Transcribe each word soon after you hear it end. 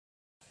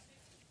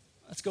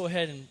Let's go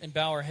ahead and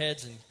bow our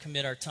heads and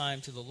commit our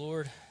time to the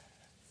Lord.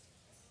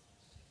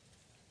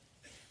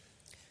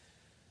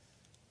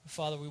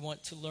 Father, we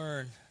want to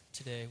learn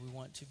today. We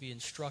want to be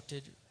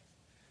instructed.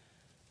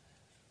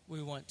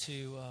 We want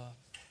to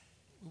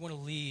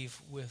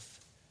leave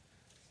with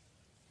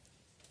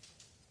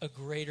a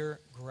greater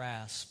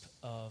grasp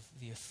of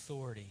the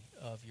authority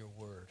of your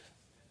word.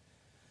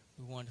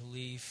 We want to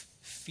leave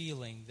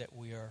feeling that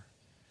we are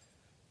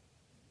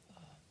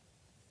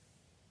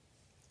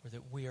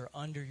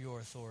under your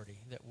authority,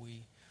 that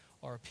we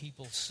are a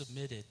people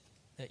submitted,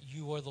 that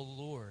you are the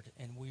Lord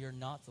and we are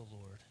not the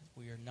Lord.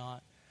 We are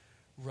not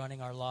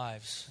running our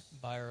lives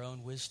by our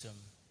own wisdom,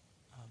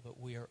 but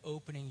we are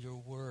opening your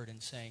word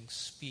and saying,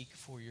 speak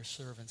for your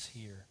servants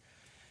here.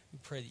 We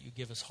pray that you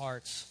give us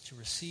hearts to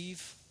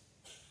receive,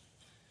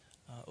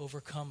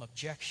 overcome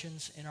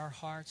objections in our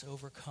hearts,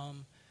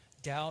 overcome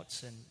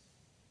doubts and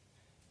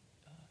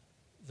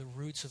the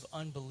roots of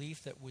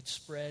unbelief that would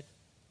spread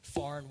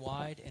far and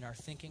wide in our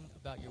thinking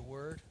about your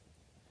word,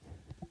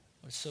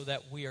 so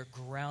that we are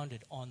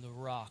grounded on the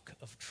rock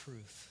of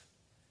truth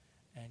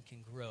and can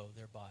grow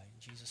thereby.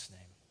 In Jesus'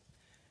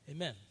 name,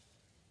 amen.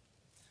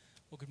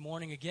 Well, good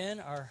morning again.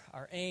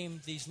 Our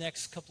aim these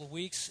next couple of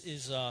weeks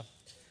is to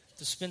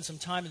spend some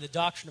time in the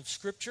doctrine of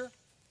Scripture.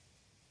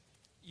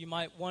 You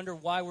might wonder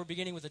why we're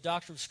beginning with the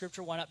doctrine of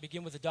Scripture. Why not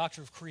begin with the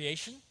doctrine of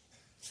creation,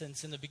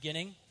 since in the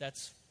beginning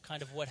that's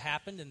kind of what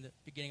happened in the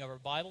beginning of our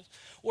Bibles.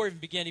 Or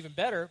begin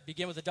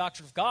with the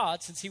doctrine of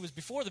God, since he was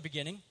before the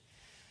beginning.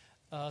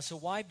 So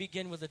why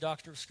begin with the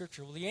doctrine of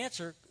Scripture? Well,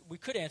 we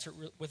could answer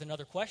it with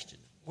another question.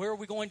 Where are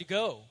we going to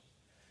go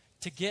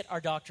to get our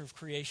doctrine of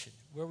creation?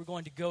 Where are we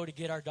going to go to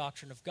get our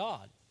doctrine of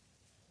God?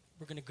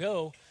 We're going to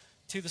go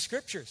to the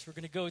Scriptures. We're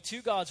going to go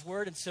to God's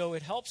Word, and so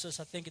it helps us,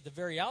 I think, at the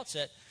very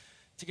outset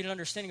to get an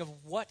understanding of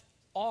what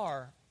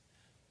are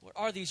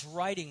these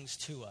writings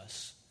to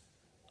us.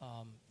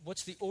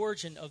 What's the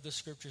origin of the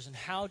Scriptures, and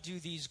how do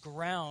these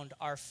ground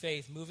our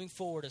faith moving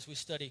forward as we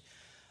study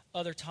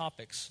other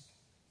topics?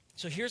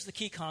 So here's the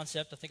key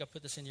concept. I think I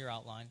put this in your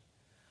outline.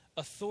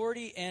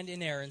 Authority and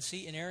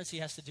inerrancy. Inerrancy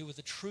has to do with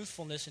the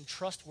truthfulness and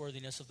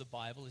trustworthiness of the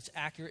Bible. It's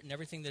accurate in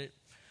everything that it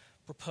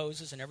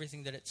proposes and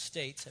everything that it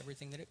states,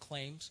 everything that it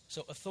claims.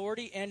 So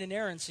authority and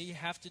inerrancy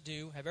have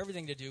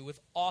everything to do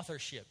with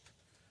authorship.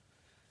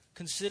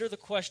 Consider the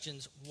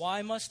questions,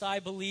 why must I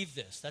believe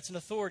this? That's an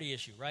authority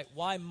issue, right?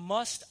 Why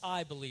must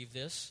I believe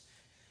this?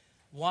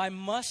 Why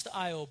must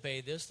I obey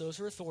this? Those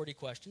are authority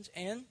questions.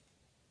 And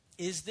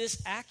is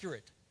this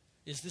accurate?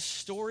 Is this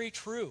story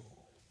true?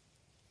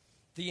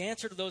 The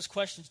answer to those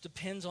questions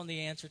depends on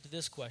the answer to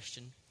this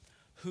question,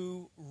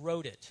 who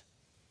wrote it?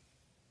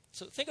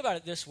 So think about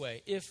it this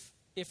way. If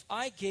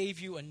I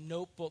gave you a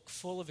notebook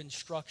full of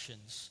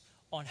instructions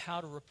on how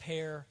to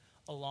repair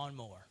a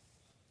lawnmower,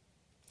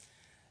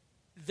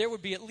 there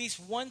would be at least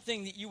one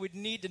thing that you would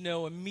need to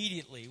know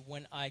immediately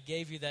when I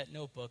gave you that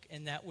notebook,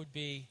 and that would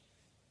be,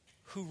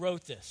 who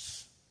wrote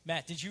this?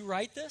 Matt, did you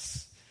write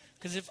this?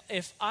 Because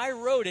if I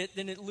wrote it,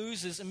 then it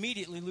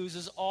immediately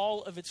loses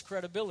all of its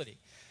credibility.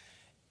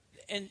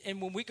 And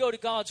when we go to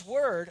God's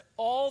Word,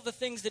 all the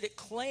things that it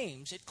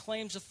claims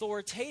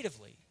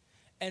authoritatively.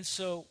 And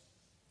so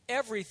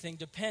everything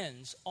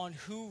depends on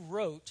who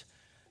wrote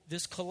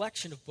this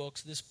collection of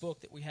books, this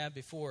book that we have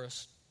before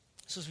us.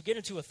 So as we get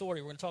into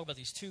authority, we're going to talk about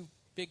these two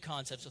big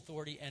concepts,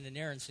 authority and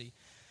inerrancy.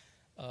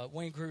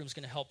 Wayne Grudem is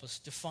going to help us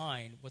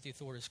define what the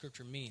authority of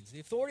Scripture means.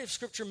 The authority of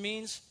Scripture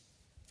means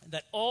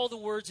that all the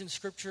words in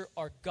Scripture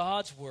are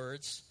God's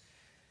words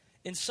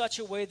in such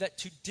a way that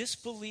to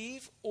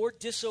disbelieve or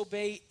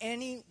disobey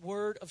any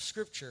word of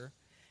Scripture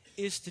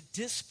is to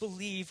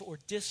disbelieve or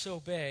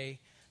disobey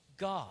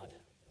God.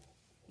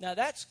 Now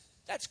that's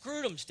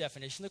Grudem's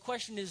definition. The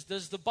question is,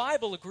 does the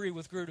Bible agree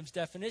with Grudem's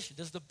definition?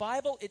 Does the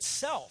Bible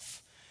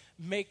itself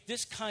make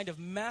this kind of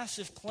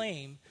massive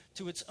claim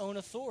to its own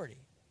authority?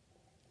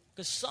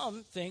 Because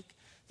some think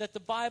that the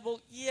Bible,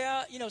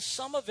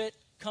 some of it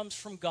comes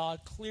from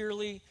God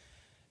clearly,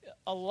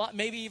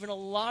 maybe even a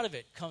lot of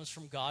it comes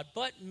from God,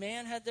 but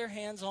man had their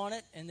hands on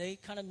it and they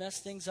kind of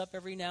mess things up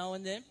every now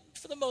and then.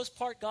 For the most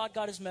part, God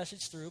got his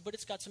message through, but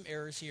it's got some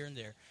errors here and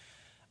there.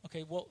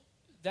 Okay, well,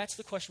 that's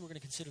the question we're going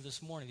to consider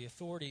this morning, the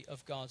authority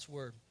of God's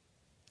Word.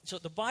 So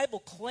the Bible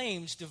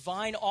claims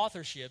divine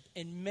authorship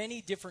in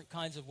many different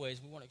kinds of ways.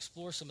 We want to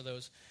explore some of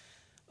those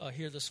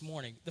here this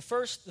morning. The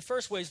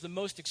first way is the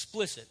most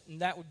explicit,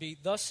 and that would be,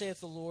 thus saith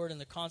the Lord,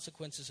 and the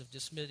consequences of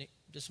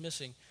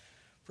dismissing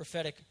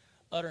prophetic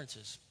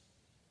utterances.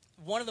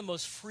 One of the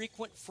most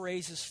frequent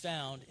phrases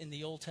found in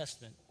the Old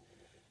Testament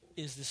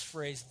is this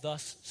phrase,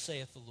 thus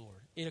saith the Lord.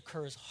 It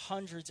occurs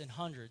hundreds and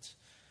hundreds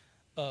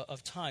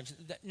of times.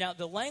 Now,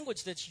 the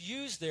language that's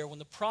used there when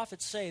the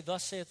prophets say,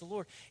 thus saith the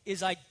Lord,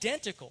 is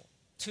identical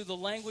to the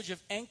language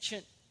of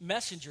ancient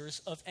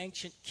messengers of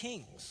ancient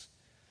kings.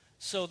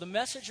 So the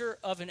messenger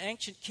of an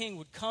ancient king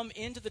would come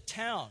into the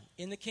town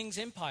in the king's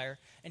empire,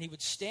 and he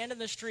would stand in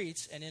the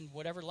streets, and in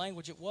whatever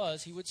language it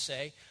was, he would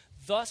say,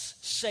 thus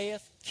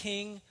saith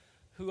King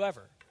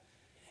whoever.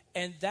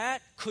 And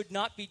that could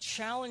not be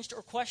challenged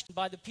or questioned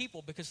by the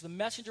people because the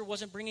messenger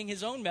wasn't bringing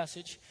his own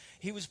message.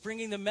 He was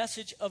bringing the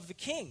message of the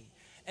king.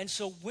 And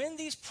so when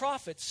these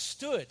prophets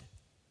stood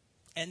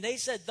and they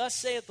said, "Thus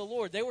saith the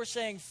Lord," they were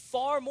saying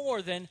far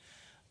more than,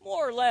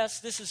 more or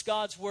less, this is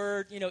God's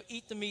word,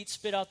 eat the meat,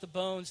 spit out the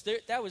bones.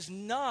 That was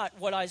not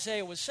what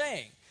Isaiah was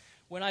saying.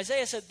 When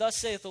Isaiah said, "Thus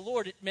saith the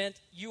Lord," it meant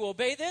you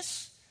obey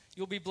this,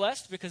 you'll be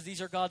blessed because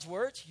these are God's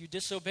words. You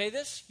disobey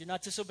this, you're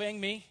not disobeying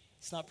me.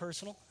 It's not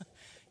personal.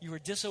 You are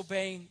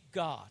disobeying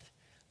God.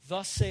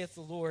 Thus saith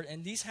the Lord.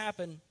 And these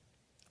happen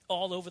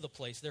all over the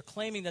place. They're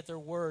claiming that their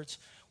words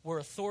were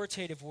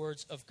authoritative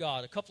words of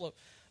God. A couple of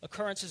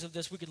occurrences of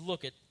this, we could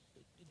look at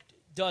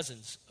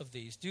dozens of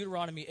these.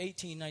 Deuteronomy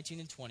 18, 19,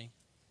 and 20.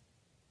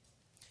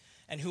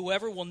 "And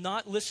whoever will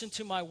not listen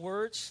to my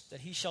words,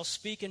 that he shall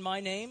speak in my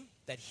name,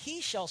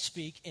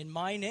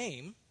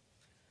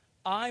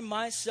 I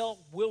myself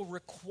will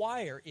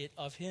require it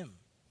of him.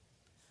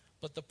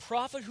 But the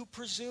prophet who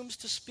presumes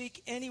to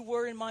speak any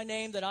word in my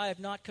name that I have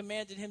not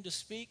commanded him to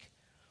speak,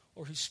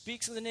 or who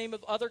speaks in the name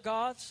of other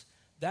gods,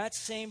 that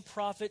same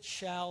prophet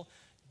shall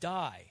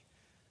die."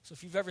 So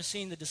if you've ever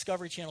seen the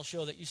Discovery Channel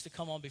show that used to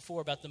come on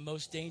before about the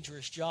most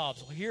dangerous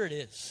jobs, well, here it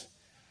is.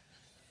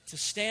 To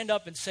stand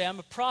up and say, "I'm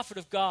a prophet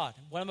of God.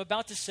 What I'm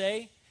about to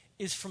say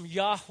is from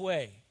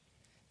Yahweh."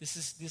 This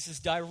is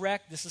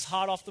direct. This is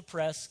hot off the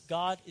press.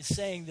 God is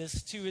saying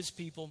this to his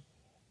people.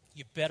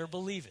 You better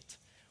believe it,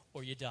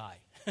 or you die.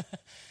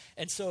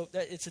 And so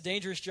it's a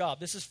dangerous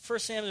job. This is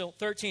 1 Samuel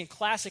 13,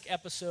 classic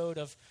episode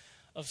of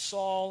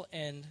Saul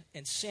and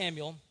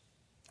Samuel.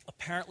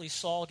 Apparently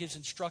Saul gives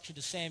instruction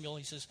to Samuel.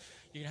 He says,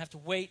 "You're going to have to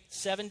wait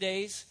 7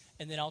 days,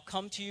 and then I'll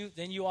come to you.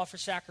 Then you offer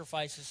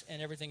sacrifices,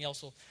 and everything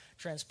else will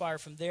transpire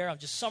from there." I'm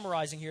just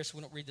summarizing here so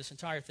we don't read this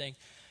entire thing.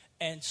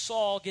 And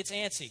Saul gets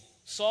antsy.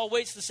 Saul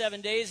waits the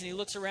 7 days, and he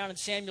looks around, and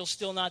Samuel's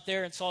still not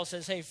there. And Saul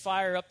says, "Hey,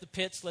 fire up the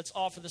pits. Let's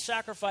offer the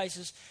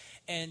sacrifices."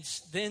 And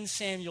then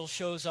Samuel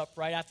shows up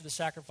right after the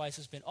sacrifice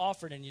has been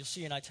offered, and you'll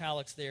see in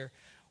italics there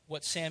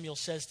what Samuel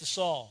says to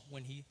Saul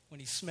when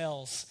he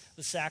smells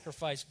the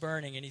sacrifice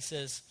burning. And he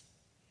says,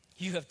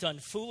 "You have done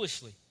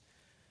foolishly.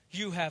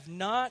 You have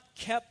not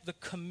kept the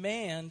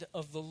command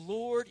of the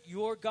Lord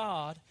your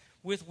God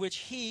with which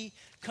he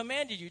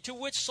commanded you." To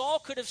which Saul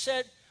could have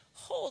said,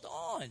 "Hold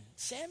on,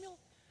 Samuel.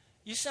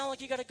 You sound like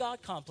you got a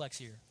God complex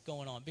here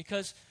going on,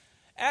 because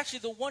actually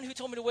the one who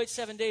told me to wait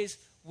 7 days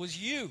was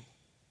you.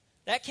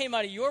 That came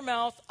out of your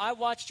mouth. I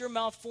watched your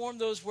mouth form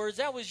those words.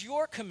 That was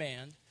your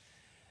command."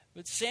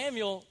 But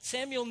Samuel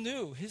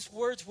knew his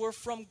words were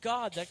from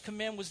God. That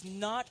command was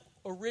not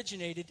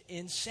originated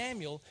in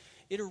Samuel.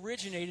 It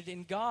originated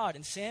in God.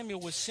 And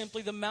Samuel was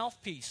simply the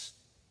mouthpiece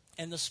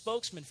and the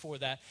spokesman for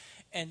that.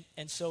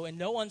 And so in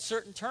no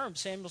uncertain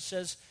terms, Samuel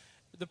says,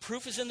 "The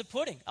proof is in the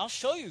pudding. I'll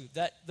show you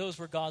that those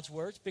were God's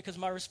words, because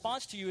my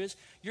response to you is,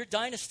 your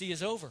dynasty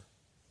is over.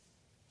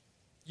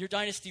 Your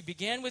dynasty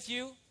began with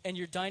you, and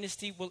your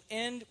dynasty will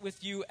end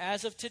with you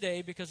as of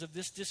today because of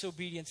this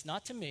disobedience,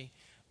 not to me,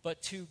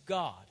 but to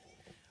God."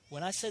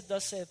 When I said,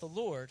 "Thus saith the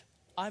Lord,"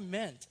 I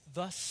meant,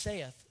 "Thus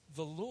saith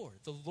the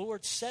Lord." The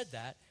Lord said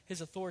that, his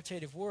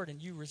authoritative word,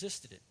 and you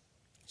resisted it.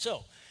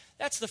 So,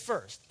 that's the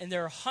first. And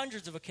there are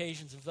hundreds of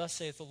occasions of "Thus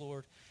saith the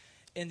Lord"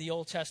 in the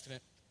Old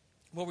Testament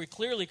where we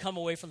clearly come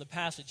away from the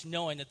passage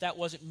knowing that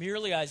wasn't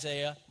merely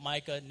Isaiah,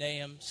 Micah,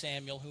 Nahum,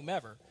 Samuel,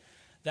 whomever.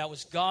 That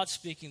was God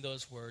speaking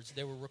those words.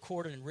 They were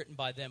recorded and written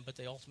by them, but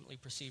they ultimately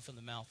proceed from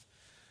the mouth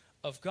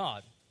of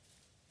God.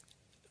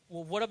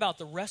 Well, what about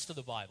the rest of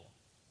the Bible?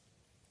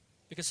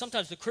 Because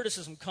sometimes the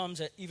criticism comes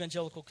at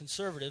evangelical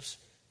conservatives,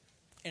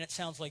 and it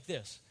sounds like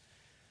this.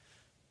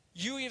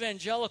 You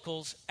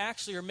evangelicals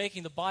actually are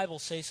making the Bible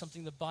say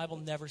something the Bible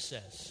never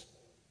says.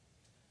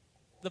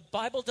 The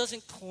Bible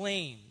doesn't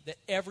claim that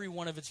every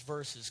one of its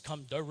verses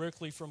come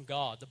directly from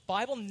God. The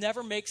Bible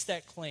never makes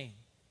that claim.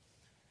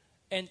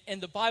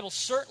 And the Bible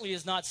certainly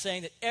is not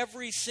saying that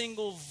every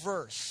single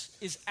verse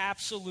is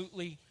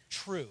absolutely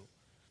true.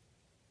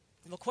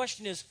 And the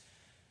question is,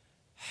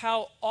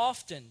 how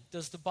often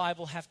does the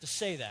Bible have to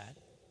say that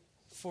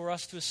for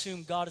us to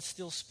assume God is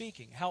still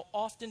speaking? How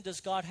often does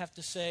God have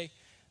to say,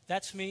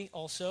 "That's me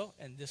also,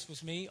 and this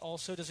was me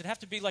also"? Does it have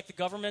to be like the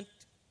government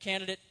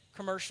candidate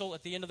commercial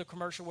at the end of the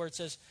commercial where it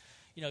says,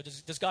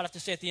 does God have to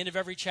say at the end of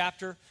every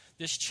chapter,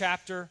 "This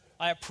chapter,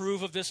 I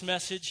approve of this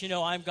message.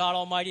 I'm God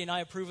Almighty and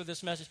I approve of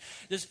this message"?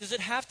 Does it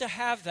have to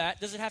have that?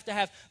 Does it have to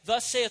have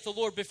 "Thus saith the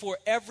Lord" before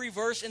every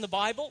verse in the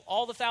Bible,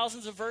 all the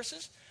thousands of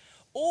verses?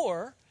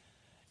 Or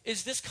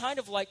is this kind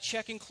of like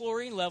checking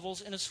chlorine levels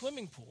in a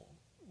swimming pool?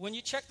 When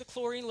you check the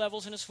chlorine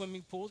levels in a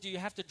swimming pool, do you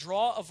have to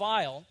draw a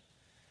vial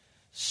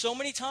so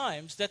many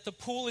times that the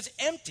pool is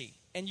empty,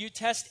 and you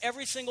test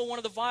every single one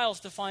of the vials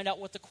to find out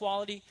what the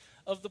quality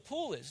of the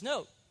pool is?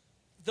 No.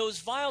 Those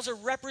vials are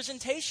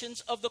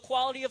representations of the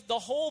quality of the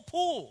whole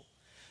pool.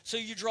 So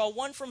you draw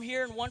one from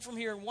here and one from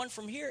here and one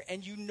from here,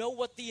 and you know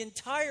what the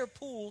entire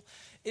pool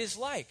is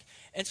like.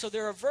 And so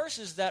there are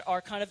verses that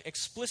are kind of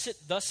explicit,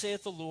 "Thus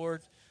saith the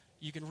Lord,"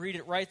 You can read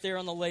it right there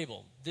on the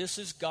label. This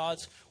is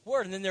God's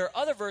word. And then there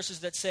are other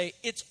verses that say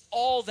it's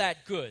all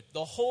that good.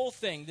 The whole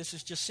thing, this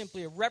is just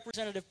simply a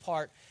representative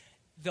part.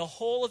 The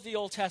whole of the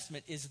Old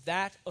Testament is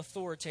that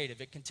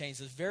authoritative. It contains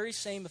the very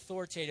same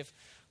authoritative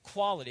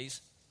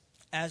qualities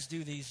as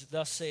do these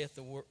thus saith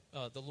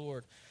the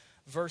Lord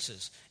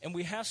verses. And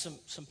we have some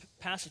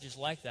passages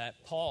like that.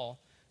 Paul,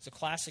 it's a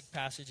classic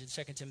passage in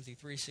 2 Timothy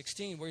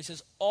 3:16 where he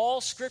says,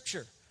 all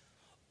Scripture,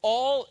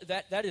 all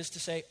that is to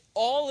say,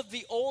 all of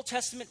the Old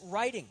Testament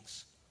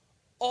writings,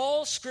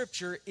 all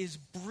Scripture is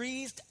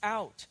breathed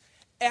out,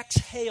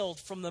 exhaled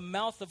from the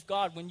mouth of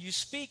God. When you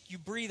speak, you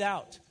breathe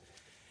out.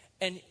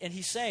 And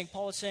he's saying,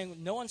 Paul is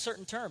saying, no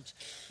uncertain terms,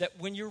 that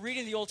when you're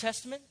reading the Old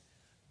Testament,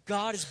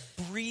 God is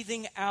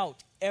breathing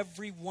out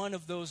every one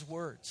of those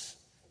words.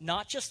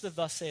 Not just the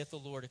thus saith the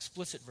Lord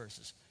explicit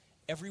verses.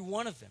 Every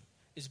one of them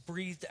is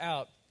breathed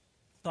out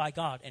by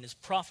God and is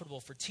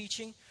profitable for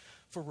teaching,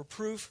 for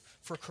reproof,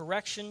 for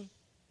correction,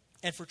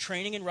 and for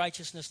training in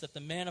righteousness, that the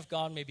man of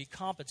God may be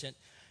competent,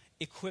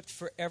 equipped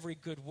for every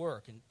good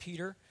work. And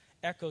Peter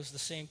echoes the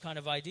same kind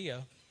of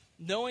idea.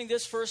 Knowing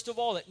this, first of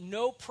all, that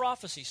no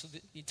prophecy, so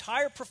the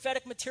entire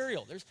prophetic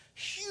material, there's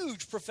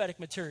huge prophetic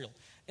material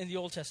in the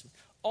Old Testament,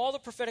 all the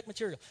prophetic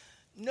material,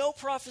 no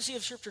prophecy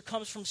of Scripture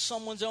comes from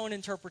someone's own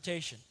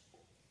interpretation.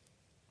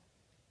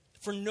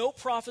 For no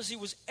prophecy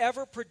was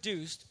ever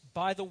produced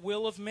by the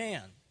will of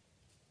man,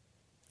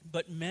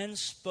 but men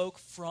spoke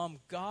from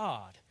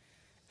God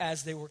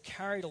as they were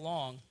carried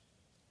along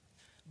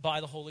by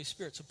the Holy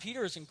Spirit. So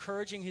Peter is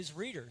encouraging his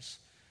readers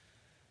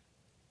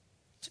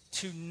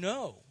to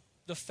know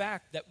the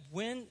fact that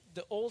when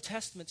the Old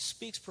Testament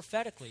speaks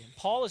prophetically, and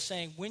Paul is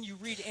saying when you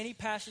read any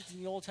passage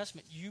in the Old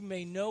Testament, you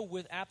may know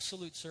with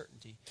absolute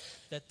certainty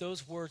that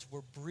those words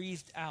were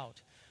breathed out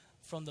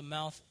from the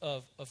mouth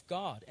of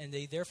God, and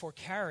they therefore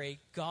carry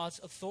God's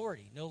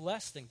authority, no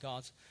less than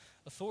God's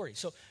authority.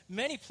 So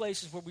many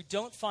places where we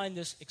don't find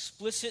this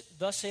explicit,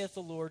 thus saith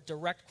the Lord,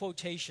 direct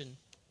quotation,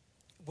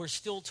 we're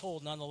still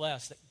told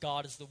nonetheless that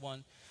God is the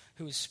one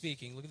who is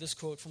speaking. Look at this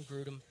quote from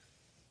Grudem.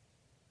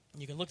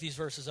 You can look these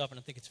verses up, and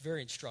I think it's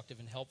very instructive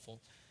and helpful.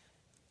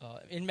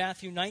 In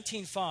Matthew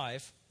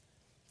 19:5,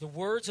 the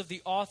words of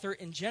the author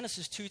in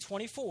Genesis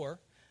 2:24,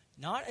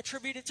 not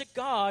attributed to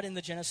God in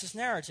the Genesis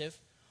narrative,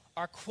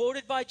 are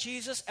quoted by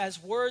Jesus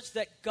as words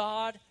that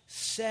God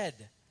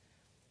said.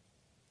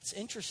 It's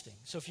interesting.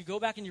 So if you go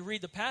back and you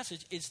read the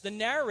passage, it's the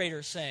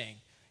narrator saying,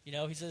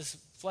 he says,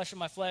 flesh of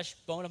my flesh,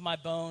 bone of my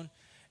bone,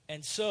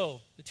 and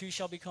so the two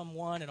shall become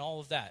one, and all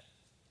of that.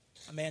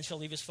 A man shall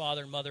leave his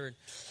father and mother and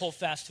hold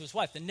fast to his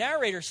wife. The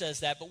narrator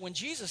says that, but when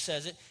Jesus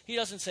says it, he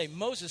doesn't say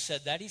Moses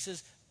said that. He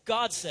says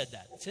God said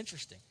that. It's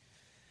interesting.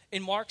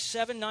 In Mark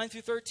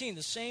 7:9-13,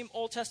 the same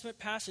Old Testament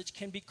passage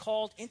can be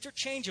called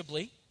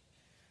interchangeably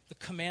the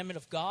commandment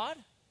of God,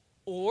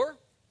 or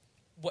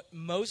what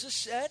Moses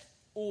said,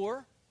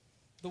 or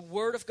the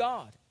word of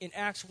God. In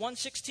Acts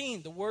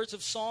 1:16, the words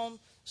of Psalms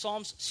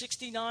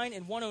 69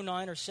 and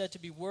 109 are said to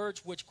be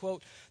words which,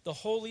 quote, the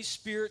Holy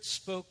Spirit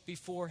spoke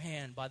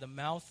beforehand by the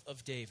mouth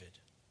of David.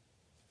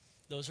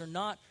 Those are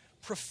not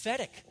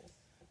prophetic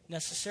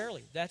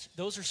necessarily.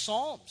 Those are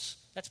psalms.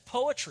 That's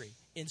poetry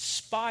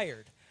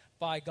inspired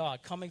by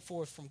God, coming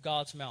forth from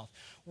God's mouth.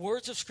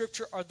 Words of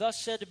Scripture are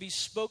thus said to be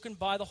spoken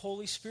by the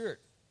Holy Spirit.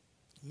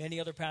 Many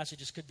other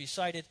passages could be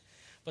cited,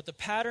 but the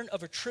pattern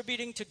of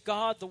attributing to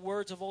God the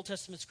words of Old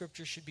Testament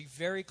Scripture should be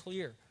very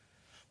clear.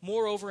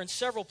 Moreover, in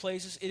several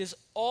places, it is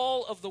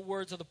all of the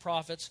words of the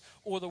prophets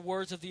or the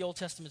words of the Old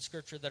Testament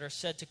Scripture that are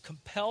said to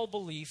compel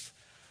belief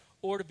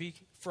or to be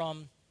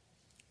from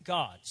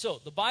God. So,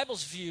 the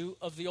Bible's view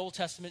of the Old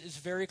Testament is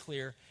very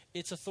clear.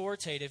 It's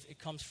authoritative. It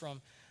comes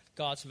from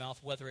God's mouth,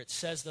 whether it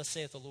says, thus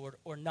saith the Lord,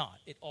 or not.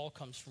 It all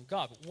comes from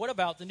God. But what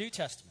about the New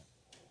Testament?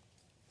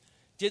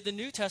 Did the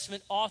New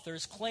Testament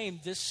authors claim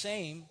this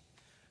same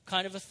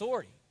kind of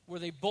authority? Were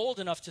they bold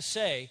enough to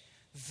say,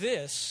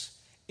 this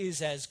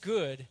is as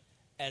good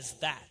as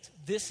that?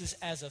 This is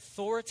as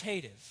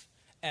authoritative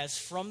as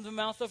from the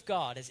mouth of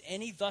God as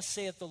any thus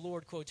saith the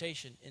Lord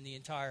quotation in the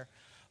entire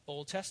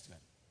Old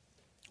Testament.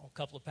 A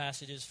couple of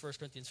passages, 1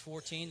 Corinthians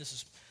 14, this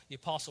is the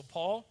Apostle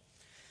Paul.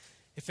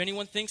 If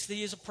anyone thinks that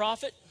he is a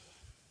prophet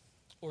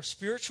or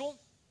spiritual,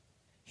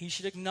 he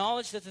should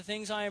acknowledge that the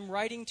things I am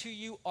writing to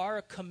you are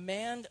a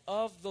command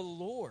of the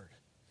Lord.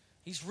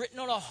 He's written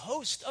on a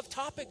host of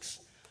topics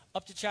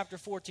up to chapter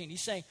 14.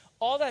 He's saying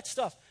all that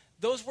stuff,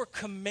 those were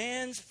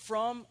commands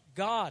from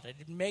God. I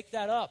didn't make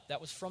that up. That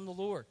was from the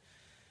Lord.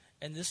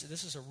 And this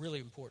is a really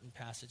important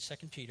passage,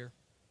 2 Peter.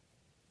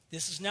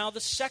 This is now the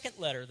second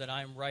letter that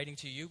I am writing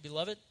to you,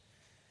 beloved.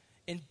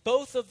 In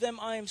both of them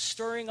I am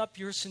stirring up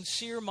your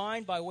sincere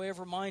mind by way of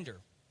reminder,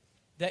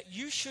 that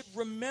you should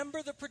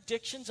remember the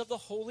predictions of the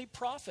holy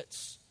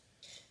prophets.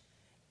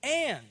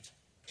 And,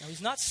 now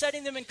he's not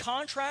setting them in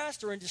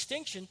contrast or in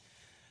distinction.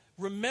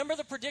 Remember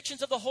the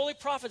predictions of the holy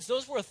prophets.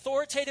 Those were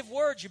authoritative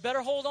words. You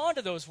better hold on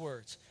to those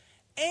words.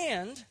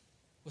 And,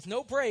 with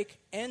no break,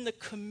 and the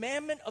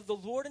commandment of the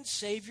Lord and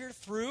Savior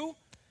through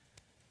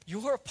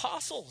your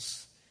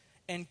apostles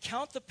and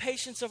count the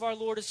patience of our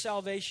Lord as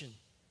salvation,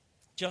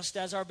 just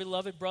as our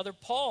beloved brother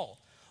Paul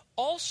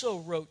also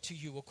wrote to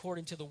you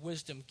according to the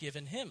wisdom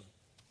given him,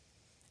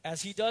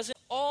 as he does in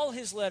all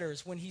his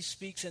letters when he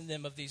speaks in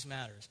them of these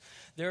matters.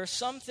 There are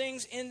some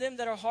things in them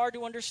that are hard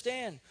to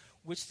understand,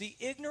 which the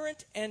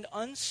ignorant and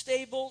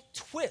unstable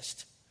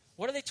twist.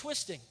 What are they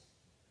twisting?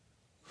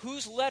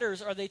 Whose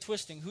letters are they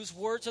twisting? Whose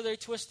words are they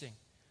twisting?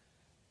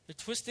 They're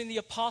twisting the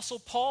Apostle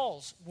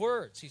Paul's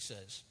words, he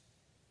says.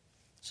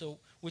 So,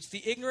 which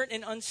the ignorant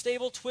and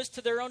unstable twist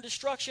to their own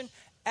destruction,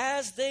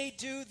 as they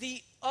do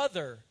the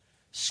other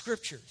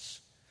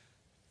scriptures.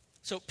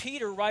 So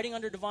Peter, writing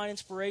under divine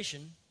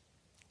inspiration,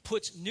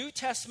 puts New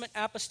Testament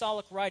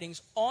apostolic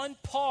writings on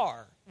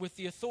par with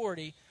the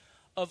authority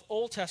of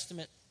Old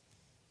Testament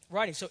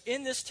writings. So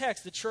in this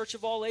text, the church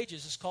of all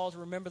ages is called to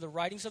remember the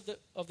writings of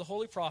the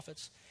holy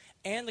prophets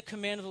and the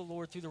command of the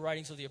Lord through the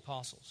writings of the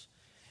apostles.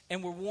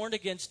 And we're warned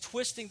against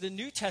twisting the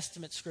New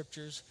Testament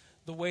scriptures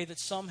the way that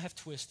some have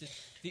twisted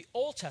the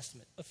Old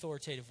Testament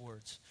authoritative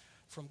words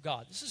from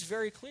God. This is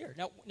very clear.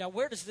 Now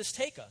where does this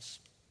take us?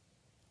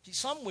 See,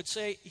 some would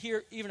say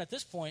here, even at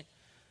this point,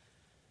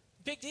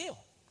 big deal.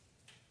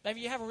 I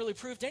mean, you haven't really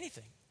proved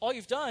anything. All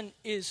you've done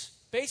is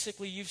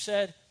basically you've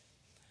said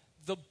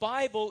the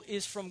Bible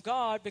is from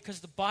God because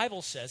the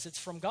Bible says it's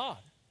from God.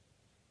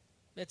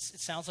 It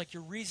sounds like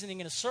you're reasoning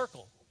in a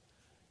circle.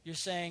 You're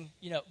saying,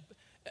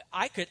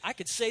 I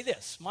could say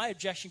this. My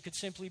objection could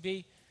simply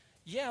be,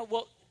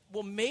 well,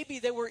 maybe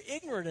they were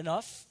ignorant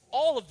enough,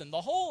 all of them,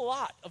 the whole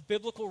lot of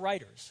biblical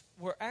writers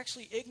were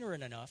actually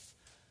ignorant enough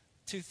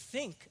to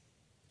think,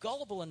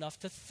 gullible enough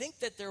to think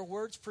that their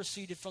words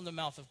proceeded from the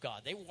mouth of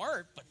God. They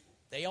weren't, but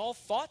they all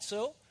thought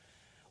so.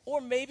 Or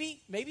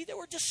maybe they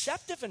were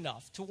deceptive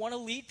enough to want to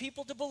lead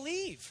people to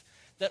believe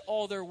that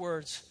all their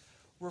words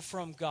were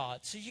from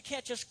God. So you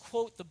can't just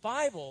quote the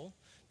Bible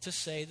to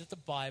say that the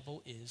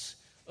Bible is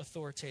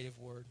authoritative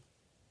word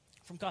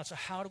from God. So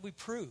how do we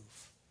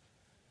prove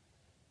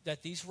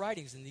that these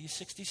writings in these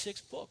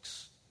 66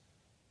 books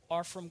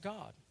are from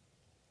God?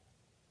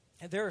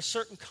 And there are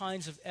certain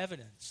kinds of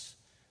evidence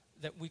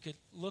that we could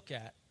look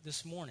at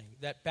this morning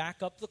that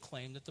back up the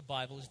claim that the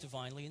Bible is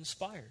divinely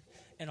inspired.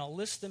 And I'll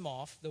list them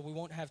off, though we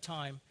won't have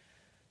time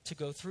to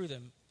go through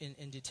them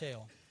in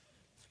detail.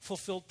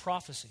 Fulfilled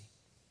prophecy.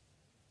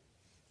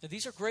 Now,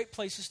 these are great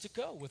places to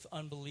go with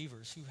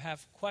unbelievers who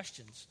have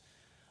questions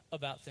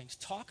about things.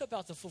 Talk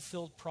about the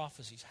fulfilled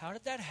prophecies. How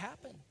did that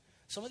happen?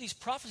 Some of these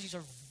prophecies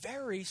are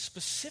very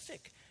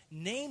specific,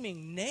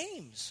 naming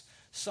names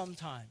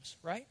sometimes,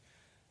 right?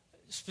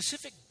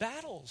 Specific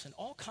battles and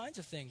all kinds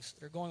of things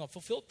that are going on.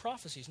 Fulfilled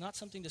prophecies, not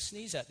something to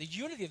sneeze at. The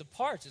unity of the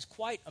parts is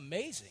quite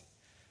amazing.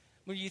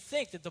 When you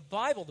think that the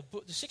Bible,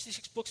 the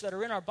 66 books that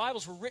are in our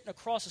Bibles were written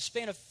across a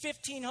span of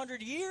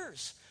 1,500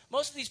 years.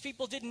 Most of these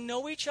people didn't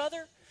know each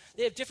other.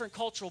 They have different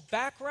cultural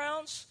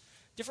backgrounds,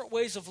 different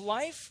ways of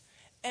life,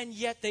 and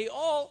yet they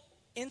all,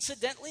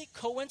 incidentally,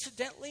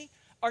 coincidentally,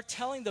 are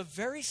telling the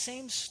very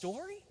same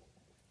story?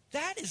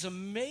 That is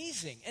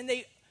amazing. And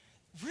they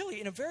really,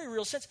 in a very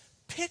real sense,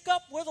 pick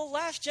up where the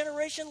last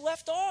generation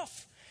left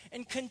off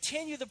and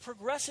continue the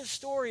progressive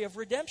story of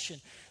redemption.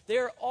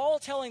 They're all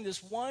telling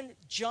this one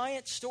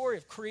giant story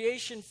of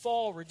creation,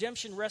 fall,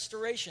 redemption,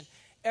 restoration.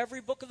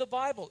 Every book of the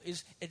Bible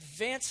is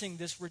advancing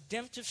this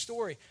redemptive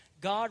story.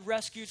 God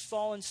rescues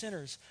fallen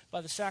sinners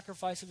by the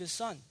sacrifice of his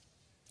Son.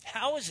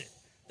 How is it?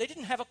 They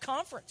didn't have a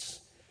conference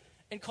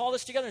and call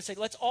this together and say,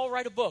 let's all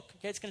write a book.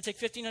 Okay, it's going to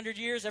take 1,500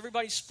 years.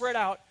 Everybody spread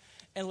out,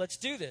 and let's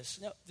do this.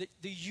 Now,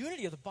 the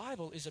unity of the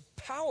Bible is a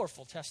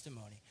powerful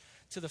testimony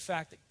to the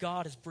fact that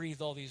God has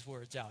breathed all these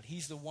words out.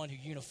 He's the one who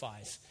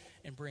unifies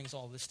and brings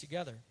all this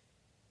together.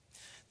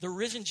 The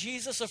risen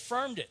Jesus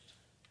affirmed it.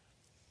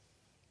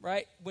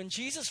 Right? When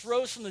Jesus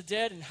rose from the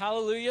dead, and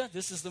hallelujah,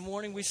 this is the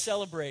morning we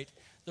celebrate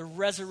the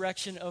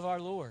resurrection of our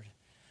Lord.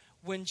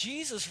 When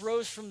Jesus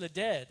rose from the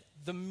dead,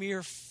 the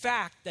mere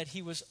fact that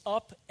he was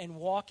up and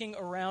walking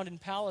around in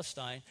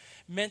Palestine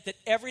meant that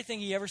everything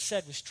he ever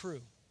said was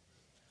true.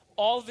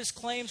 All of his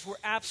claims were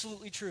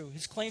absolutely true.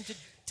 His claim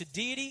to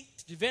deity,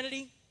 to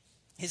divinity,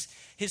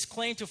 his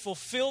claim to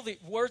fulfill the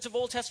words of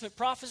Old Testament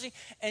prophecy,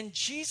 and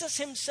Jesus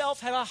himself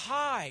had a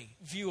high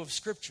view of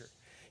Scripture.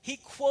 He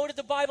quoted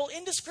the Bible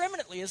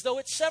indiscriminately as though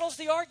it settles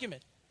the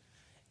argument.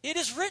 It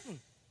is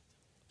written.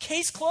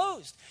 Case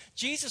closed.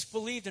 Jesus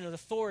believed in an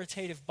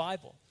authoritative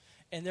Bible,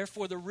 and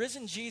therefore the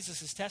risen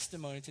Jesus'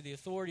 testimony to the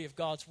authority of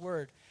God's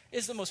word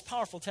is the most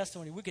powerful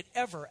testimony we could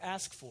ever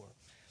ask for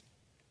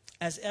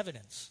as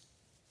evidence.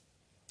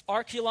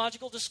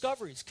 Archaeological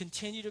discoveries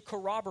continue to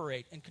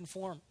corroborate and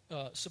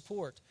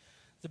support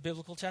the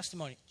biblical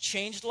testimony.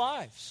 Changed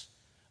lives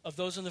of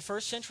those in the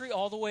first century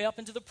all the way up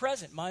into the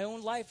present. My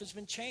own life has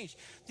been changed.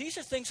 These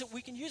are things that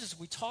we can use as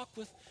we talk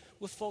with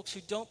folks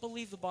who don't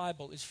believe the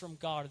Bible is from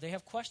God, or they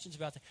have questions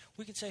about that.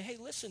 We can say, hey,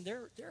 listen,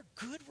 there are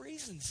good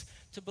reasons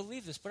to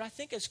believe this, but I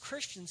think as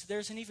Christians,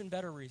 there's an even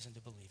better reason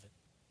to believe it.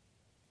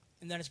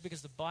 And that is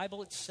because the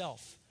Bible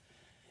itself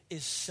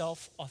is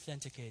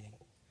self-authenticating.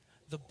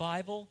 The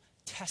Bible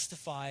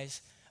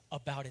testifies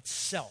about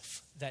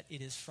itself that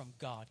it is from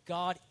God.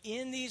 God,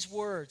 in these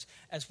words,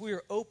 as we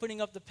are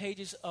opening up the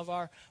pages of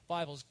our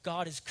Bibles,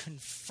 God is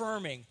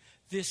confirming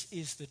this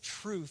is the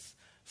truth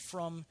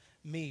from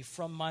me,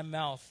 from my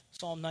mouth.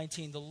 Psalm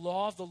 19, the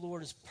law of the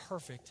Lord is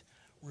perfect,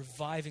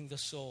 reviving the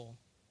soul.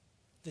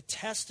 The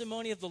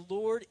testimony of the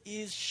Lord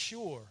is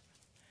sure,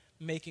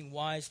 making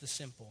wise the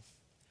simple.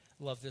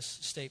 Love this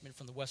statement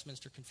from the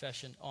Westminster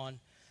Confession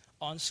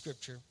on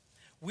Scripture.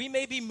 We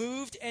may be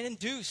moved and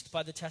induced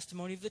by the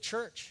testimony of the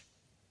church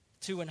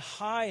to an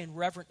high and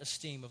reverent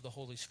esteem of the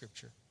Holy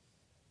Scripture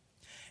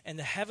and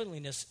the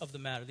heavenliness of the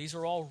matter. These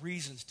are all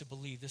reasons to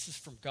believe this is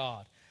from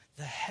God.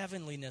 The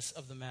heavenliness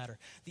of the matter,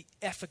 the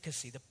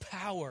efficacy, the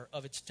power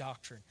of its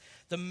doctrine,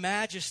 the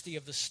majesty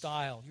of the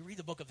style. You read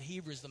the book of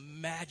Hebrews, the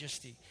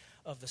majesty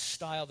of the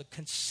style, the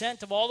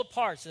consent of all the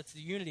parts, that's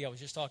the unity I was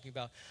just talking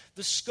about,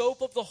 the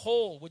scope of the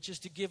whole, which is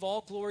to give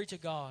all glory to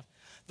God,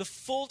 the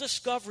full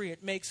discovery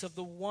it makes of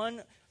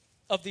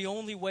the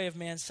only way of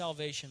man's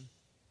salvation,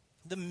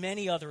 the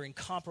many other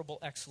incomparable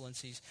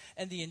excellencies,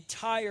 and the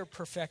entire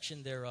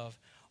perfection thereof,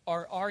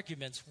 are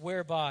arguments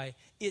whereby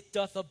it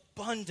doth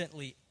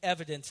abundantly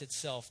evidence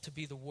itself to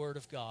be the word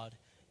of God.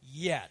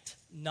 Yet,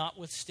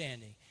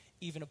 notwithstanding,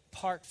 even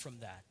apart from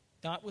that,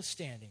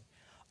 notwithstanding,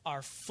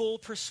 our full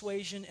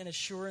persuasion and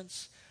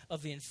assurance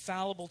of the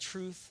infallible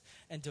truth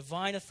and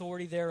divine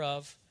authority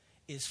thereof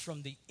is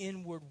from the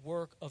inward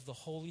work of the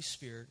Holy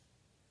Spirit,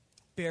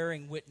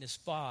 bearing witness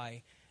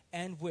by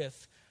and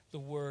with the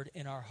word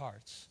in our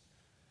hearts.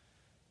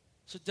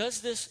 So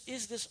is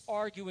this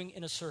arguing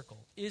in a circle?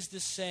 Is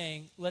this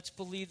saying, let's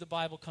believe the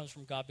Bible comes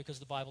from God because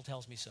the Bible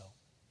tells me so?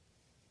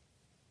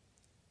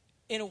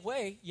 In a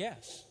way,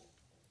 yes.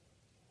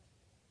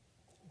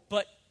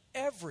 But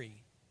every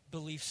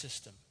belief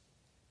system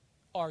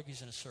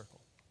argues in a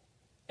circle.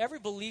 Every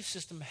belief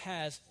system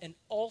has an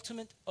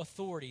ultimate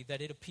authority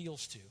that it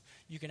appeals to.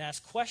 You can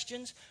ask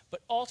questions,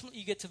 but ultimately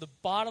you get to the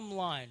bottom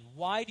line.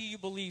 Why do you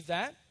believe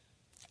that?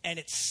 And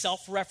it's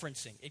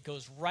self-referencing. It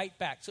goes right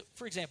back. So,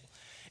 for example,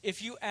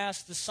 if you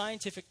ask the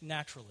scientific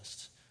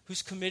naturalist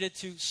who's committed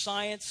to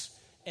science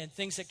and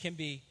things that can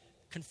be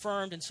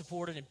confirmed and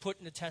supported and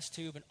put in a test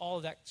tube and all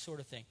of that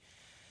sort of thing,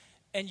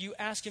 and you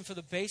ask him for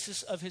the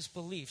basis of his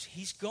beliefs,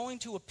 he's going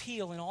to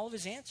appeal in all of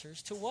his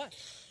answers to what?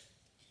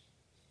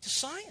 To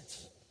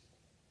science.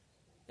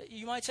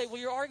 You might say,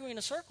 well, you're arguing in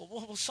a circle.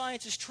 Well,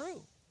 science is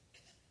true.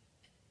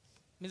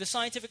 I mean, the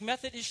scientific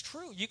method is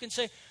true. You can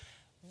say,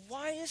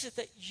 why is it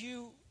that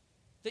you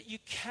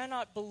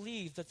cannot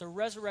believe that the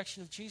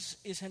resurrection of Jesus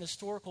is an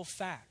historical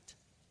fact?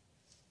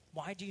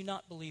 Why do you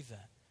not believe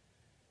that?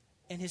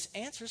 And his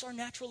answers are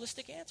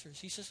naturalistic answers.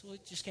 He says, well,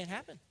 it just can't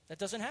happen. That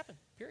doesn't happen,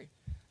 period.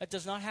 That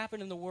does not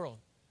happen in the world.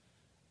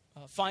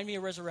 Find me a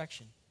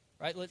resurrection,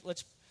 right?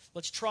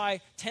 Let's try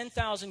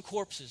 10,000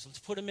 corpses. Let's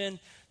put them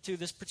into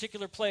this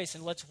particular place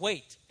and let's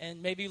wait.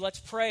 And maybe let's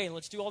pray and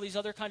let's do all these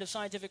other kind of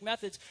scientific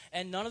methods.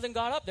 And none of them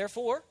got up.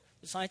 Therefore,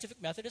 the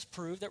scientific method has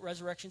proved that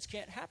resurrections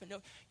can't happen. No,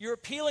 you're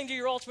appealing to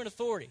your ultimate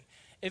authority.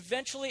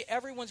 Eventually,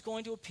 everyone's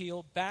going to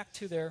appeal back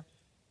to their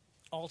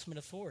ultimate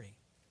authority.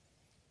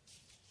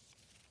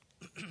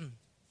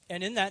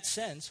 And in that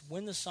sense,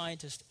 when the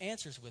scientist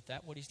answers with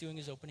that, what he's doing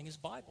is opening his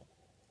Bible.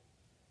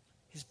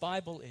 His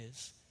Bible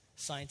is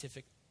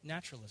scientific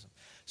naturalism.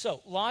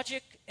 So,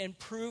 logic and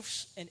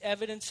proofs and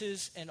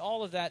evidences and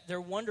all of that, they're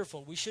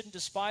wonderful. We shouldn't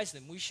despise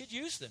them. We should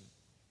use them.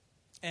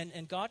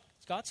 And God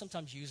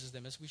sometimes uses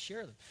them as we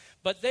share them.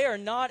 But they are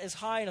not as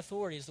high an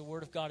authority as the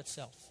Word of God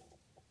itself.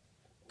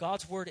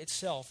 God's Word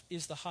itself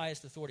is the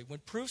highest authority. When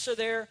proofs are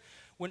there,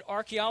 when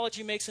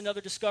archaeology makes another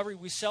discovery,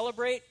 we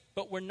celebrate,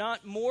 but we're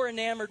not more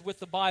enamored with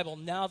the Bible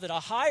now that a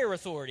higher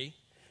authority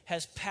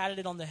has patted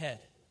it on the head.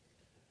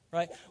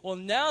 Right? Well,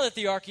 now that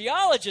the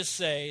archaeologists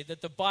say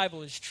that the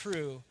Bible is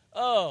true,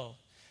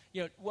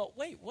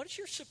 wait, what is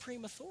your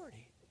supreme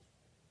authority?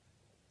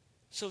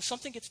 So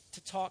something gets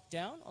to talk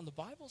down on the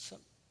Bible?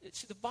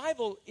 The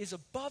Bible is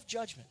above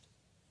judgment.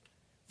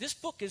 This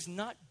book is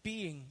not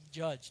being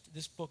judged.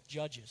 This book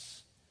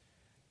judges.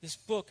 This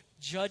book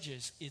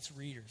judges its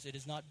readers. It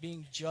is not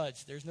being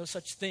judged. There's no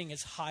such thing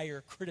as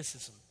higher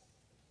criticism.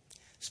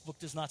 This book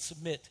does not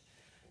submit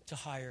to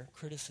higher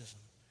criticism,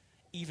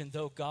 even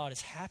though God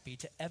is happy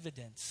to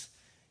evidence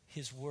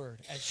his word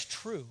as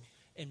true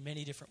in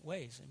many different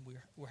ways. And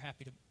we're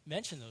happy to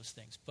mention those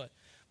things. But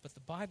the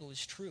Bible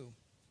is true,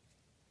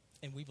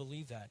 and we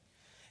believe that.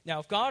 Now,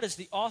 if God is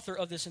the author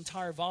of this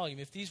entire volume,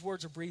 if these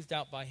words are breathed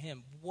out by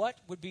him, what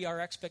would be our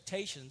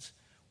expectations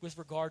with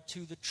regard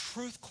to the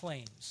truth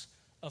claims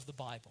of the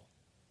Bible?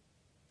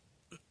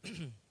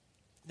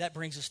 That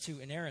brings us to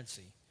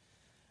inerrancy.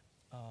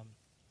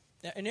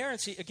 Now,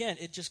 inerrancy, again,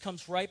 it just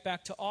comes right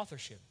back to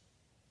authorship.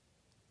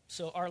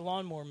 So our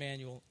lawnmower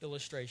manual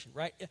illustration,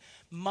 right?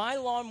 My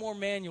lawnmower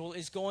manual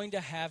is going to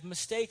have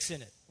mistakes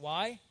in it.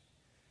 Why?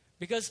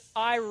 Because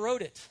I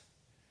wrote it.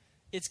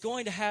 It's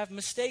going to have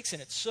mistakes in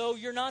it. So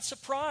you're not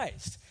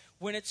surprised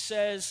when it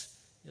says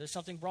there's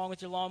something wrong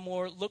with your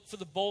lawnmower. Look for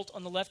the bolt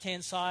on the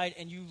left-hand side,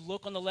 and you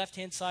look on the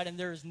left-hand side, and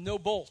there is no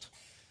bolt.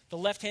 The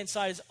left-hand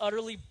side is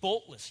utterly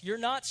boltless. You're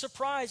not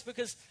surprised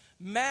because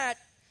Matt,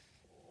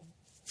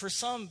 for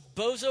some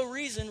bozo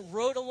reason,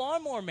 wrote a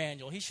lawnmower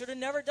manual. He should have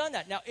never done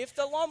that. Now, if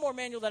the lawnmower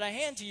manual that I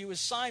hand to you is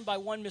signed by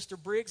one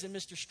Mr. Briggs and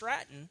Mr.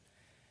 Stratton,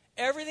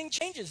 everything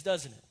changes,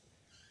 doesn't it?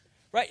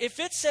 Right? If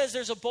it says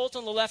there's a bolt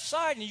on the left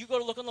side and you go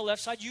to look on the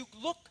left side, you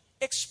look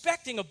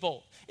expecting a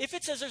bolt. If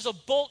it says there's a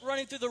bolt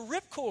running through the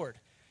ripcord,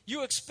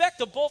 you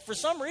expect a bolt for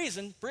some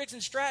reason. Briggs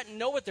and Stratton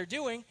know what they're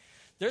doing.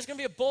 There's going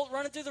to be a bolt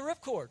running through the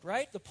ripcord,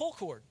 right? The pull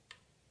cord.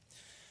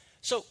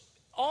 So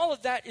all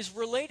of that is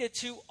related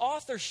to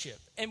authorship.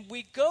 And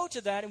we go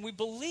to that and we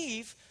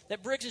believe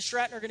that Briggs and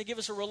Stratton are going to give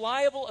us a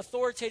reliable,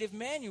 authoritative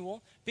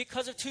manual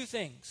because of two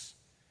things.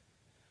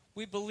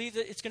 We believe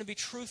that it's going to be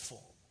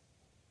truthful.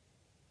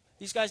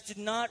 These guys did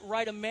not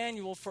write a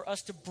manual for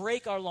us to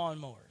break our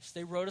lawnmowers.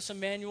 They wrote us a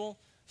manual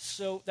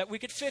so that we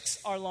could fix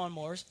our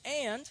lawnmowers,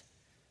 and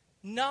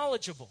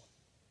knowledgeable.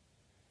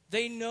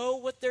 They know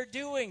what they're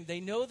doing.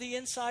 They know the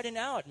inside and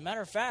out.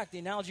 Matter of fact, the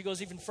analogy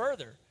goes even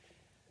further.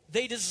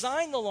 They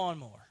designed the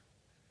lawnmower,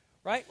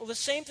 right? Well, the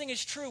same thing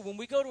is true. When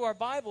we go to our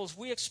Bibles,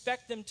 we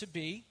expect them to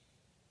be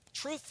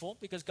truthful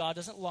because God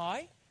doesn't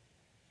lie,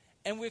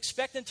 and we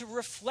expect them to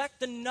reflect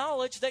the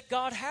knowledge that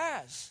God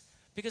has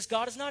because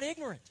God is not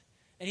ignorant.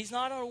 And he's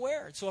not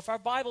unaware. So if our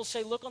Bibles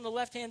say, look on the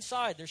left-hand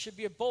side, there should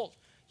be a bolt.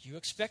 You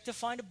expect to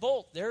find a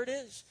bolt. There it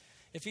is.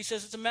 If he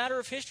says it's a matter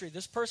of history,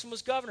 this person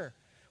was governor,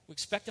 we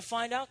expect to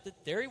find out that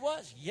there he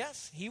was.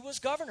 Yes, he was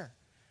governor.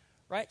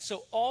 Right?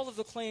 So all of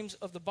the claims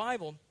of the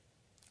Bible,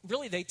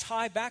 really they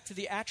tie back to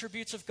the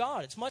attributes of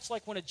God. It's much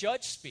like when a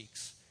judge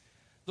speaks.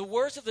 The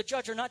words of the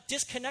judge are not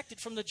disconnected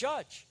from the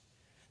judge.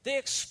 They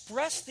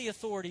express the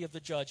authority of the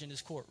judge in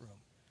his courtroom.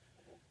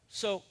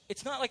 So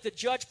it's not like the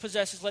judge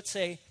possesses, let's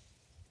say,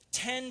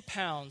 10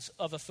 pounds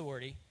of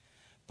authority,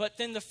 but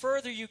then the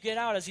further you get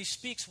out as he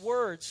speaks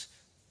words,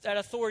 that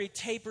authority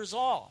tapers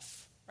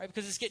off, right?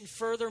 Because it's getting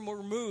further and more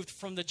removed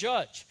from the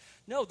judge.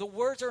 No, the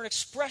words are an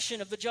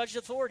expression of the judge's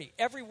authority.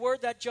 Every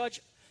word that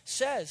judge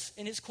says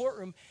in his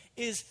courtroom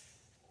is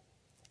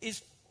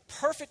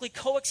perfectly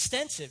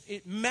coextensive.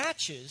 It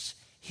matches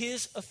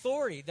his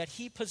authority that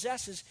he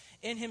possesses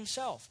in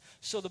himself.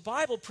 So the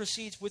Bible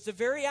proceeds with the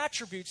very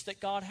attributes that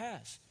God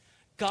has.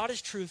 God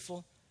is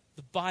truthful.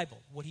 The Bible,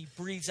 what he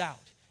breathes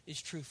out,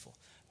 is truthful.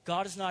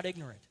 God is not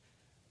ignorant.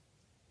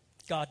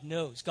 God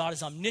knows. God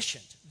is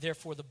omniscient.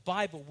 Therefore, the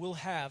Bible will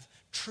have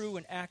true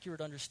and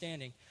accurate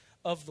understanding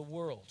of the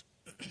world.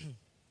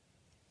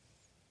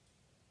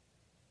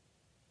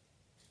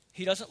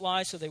 He doesn't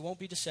lie, so they won't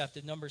be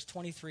deceptive. Numbers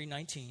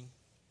 23:19.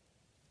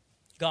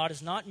 God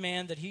is not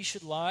man that he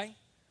should lie,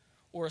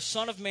 or a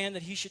son of man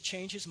that he should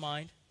change his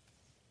mind.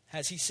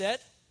 Has he said,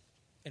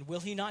 and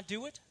will he not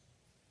do it?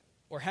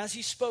 Or has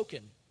he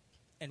spoken,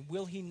 and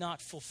will he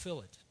not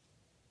fulfill it?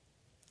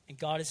 And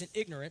God isn't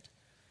ignorant,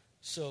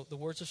 so the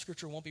words of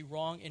Scripture won't be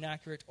wrong,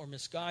 inaccurate, or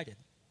misguided.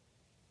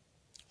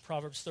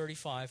 Proverbs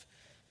 35.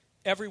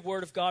 Every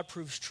word of God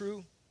proves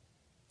true.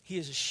 He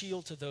is a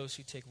shield to those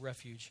who take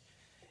refuge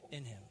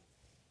in him.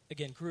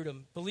 Again,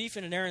 Grudem, belief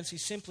in inerrancy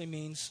simply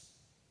means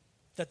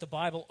that the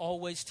Bible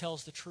always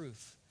tells the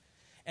truth,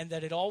 and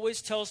that it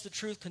always tells the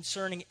truth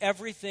concerning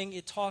everything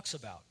it talks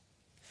about.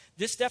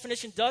 This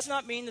definition does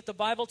not mean that the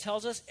Bible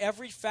tells us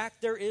every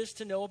fact there is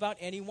to know about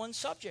any one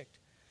subject,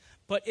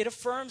 but it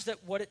affirms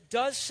that what it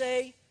does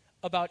say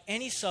about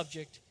any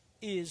subject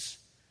is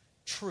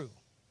true.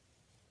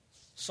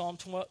 Psalm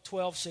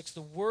 12:6,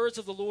 the words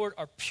of the Lord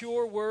are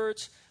pure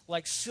words,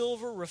 like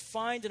silver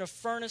refined in a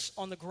furnace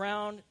on the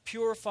ground,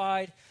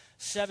 purified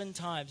 7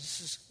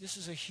 times. This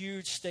is a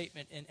huge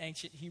statement in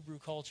ancient Hebrew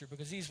culture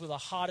because these were the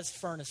hottest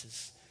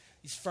furnaces.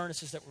 These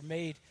furnaces that were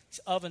made,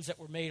 these ovens that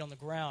were made on the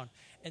ground,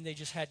 and they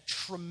just had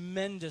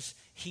tremendous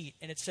heat.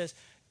 And it says,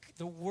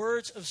 the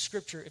words of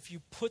Scripture, if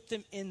you put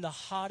them in the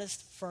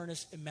hottest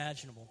furnace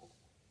imaginable,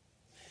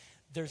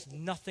 there's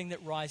nothing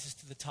that rises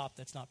to the top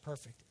that's not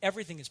perfect.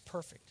 Everything is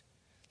perfect.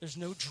 There's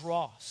no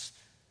dross,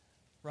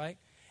 right?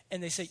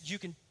 And they say you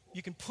can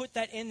put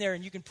that in there,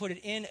 and you can put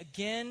it in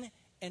again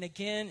and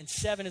again, and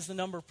 7 is the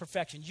number of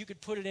perfection. You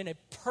could put it in a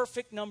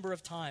perfect number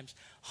of times,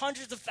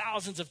 hundreds of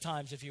thousands of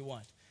times if you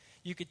want.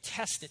 You could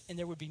test it, and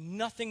there would be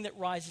nothing that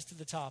rises to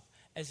the top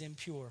as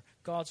impure.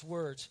 God's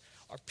words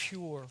are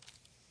pure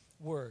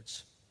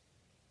words.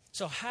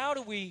 So how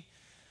do we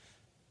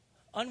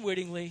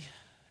unwittingly,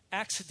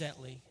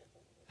 accidentally,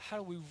 how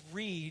do we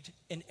read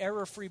an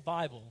error-free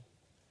Bible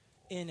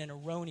in an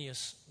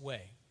erroneous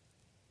way?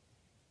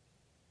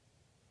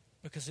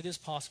 Because it is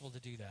possible to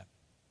do that.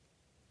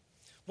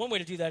 One way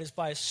to do that is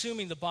by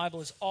assuming the Bible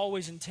is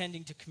always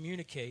intending to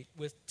communicate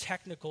with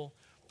technical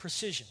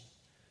precision.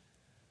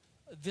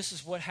 This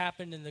is what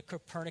happened in the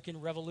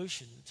Copernican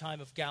revolution, the time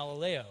of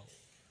Galileo.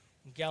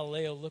 When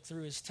Galileo looked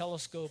through his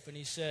telescope and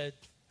he said,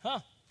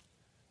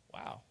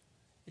 wow,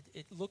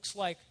 it looks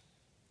like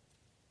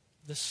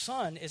the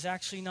sun is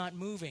actually not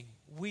moving.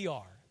 We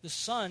are. The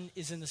sun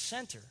is in the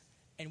center,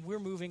 and we're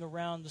moving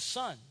around the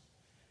sun.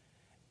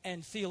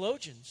 And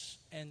theologians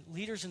and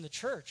leaders in the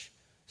church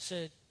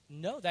said,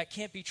 no, that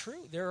can't be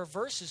true. There are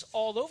verses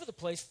all over the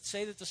place that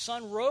say that the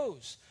sun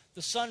rose,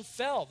 the sun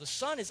fell. The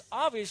sun is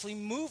obviously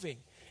moving.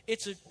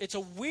 It's a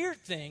weird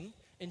thing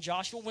in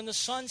Joshua when the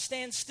sun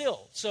stands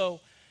still.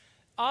 So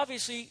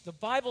obviously the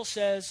Bible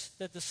says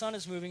that the sun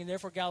is moving, and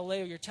therefore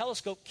Galileo, your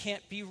telescope,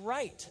 can't be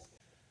right.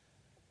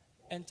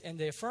 And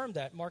they affirmed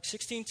that. Mark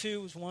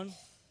 16:2 was one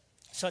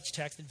such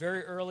text, and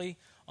very early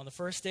on the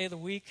first day of the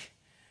week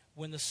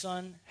when the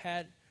sun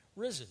had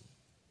risen.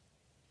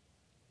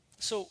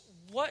 So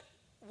what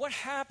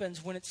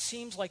happens when it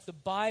seems like the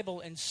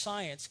Bible and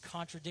science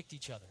contradict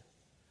each other?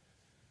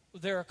 Well,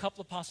 there are a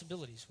couple of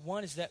possibilities.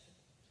 One is that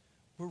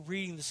we're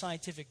reading the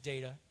scientific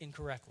data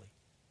incorrectly.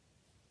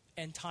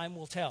 And time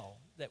will tell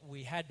that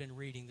we had been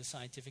reading the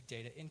scientific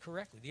data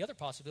incorrectly. The other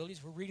possibility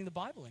is we're reading the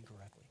Bible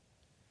incorrectly.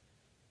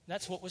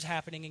 That's what was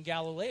happening in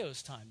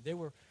Galileo's time. They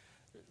were,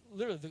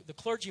 literally, the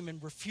clergymen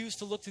refused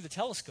to look through the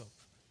telescope.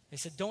 They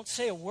said, don't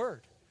say a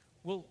word.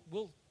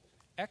 We'll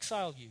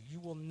exile you. You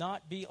will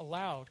not be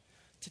allowed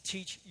to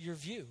teach your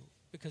view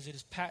because it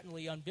is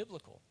patently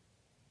unbiblical.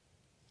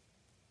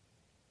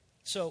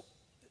 So,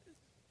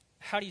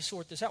 how do you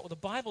sort this out? Well, the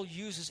Bible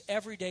uses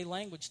everyday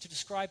language to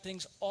describe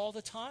things all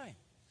the time.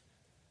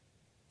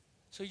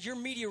 So your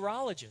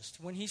meteorologist,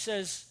 when he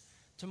says,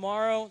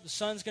 tomorrow the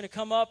sun's going to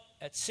come up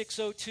at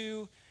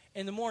 6:02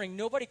 in the morning,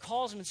 nobody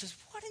calls him and says,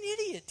 what an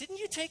idiot. Didn't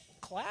you take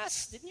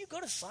class? Didn't you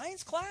go to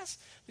science class?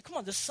 But come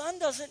on, the sun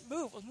doesn't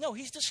move. No,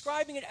 he's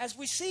describing it as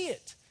we see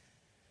it.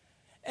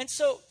 And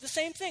so the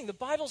same thing, the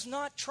Bible's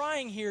not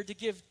trying here to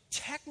give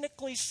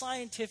technically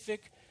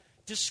scientific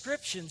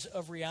descriptions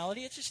of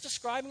reality. It's just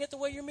describing it the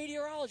way your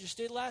meteorologist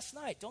did last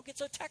night. Don't get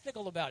so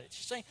technical about it. It's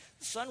just saying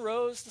the sun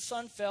rose, the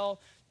sun fell,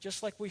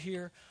 just like we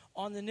hear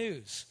on the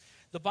news.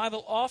 The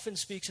Bible often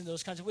speaks in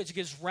those kinds of ways. It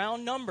gives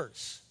round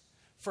numbers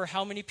for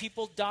how many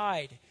people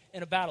died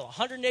in a battle.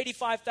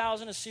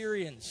 185,000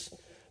 Assyrians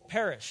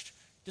perished.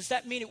 Does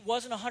that mean it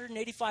wasn't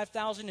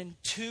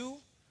 185,002?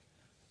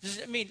 Does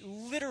it mean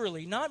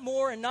literally, not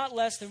more and not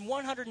less than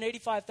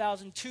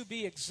 185,000 to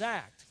be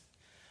exact?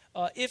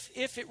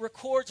 If it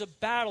records a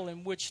battle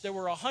in which there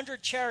were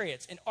 100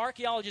 chariots and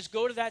archaeologists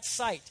go to that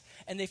site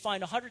and they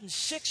find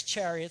 106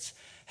 chariots,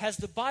 has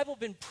the Bible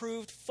been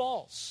proved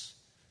false?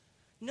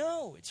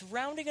 No, it's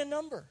rounding a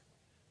number.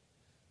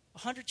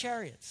 100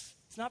 chariots.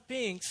 It's not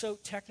being so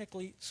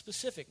technically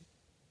specific.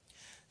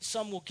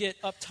 Some will get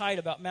uptight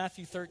about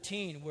Matthew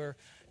 13, where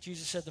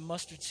Jesus said the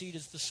mustard seed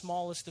is the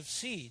smallest of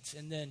seeds.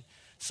 And then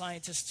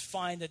scientists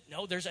find that,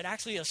 no, there's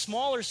actually a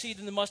smaller seed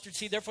than the mustard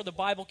seed, therefore the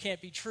Bible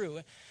can't be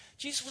true.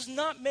 Jesus was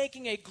not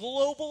making a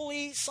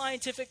globally,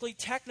 scientifically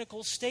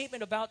technical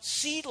statement about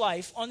seed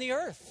life on the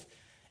earth.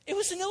 It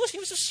was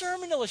a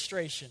sermon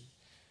illustration.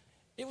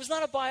 It was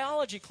not a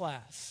biology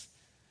class.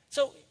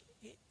 So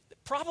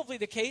probably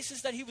the case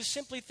is that he was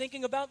simply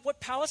thinking about what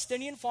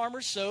Palestinian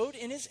farmers sowed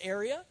in his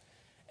area,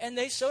 and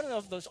they sowed, and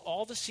of those,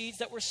 all the seeds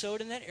that were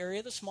sowed in that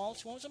area, the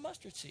smallest one was a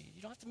mustard seed.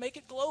 You don't have to make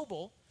it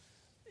global.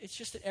 It's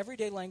just an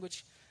everyday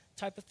language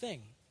type of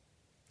thing.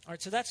 All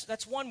right, so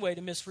that's one way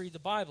to misread the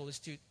Bible, is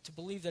to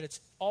believe that it's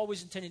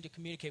always intending to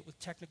communicate with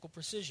technical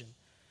precision.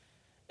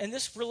 And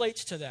this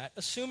relates to that,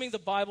 assuming the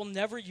Bible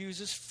never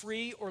uses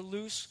free or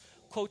loose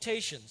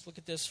quotations. Look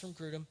at this from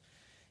Grudem.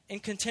 In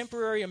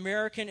contemporary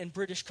American and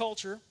British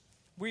culture,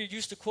 we're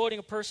used to quoting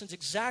a person's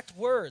exact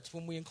words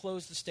when we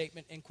enclose the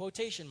statement in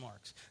quotation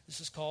marks.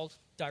 This is called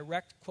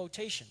direct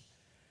quotation.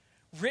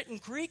 Written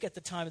Greek at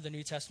the time of the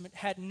New Testament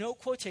had no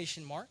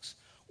quotation marks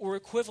or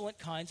equivalent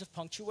kinds of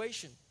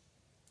punctuation.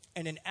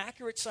 And an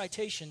accurate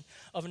citation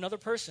of another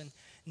person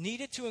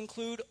needed to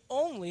include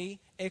only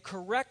a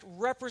correct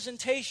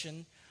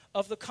representation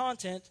of the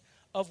content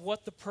of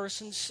what the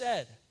person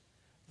said,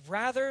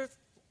 rather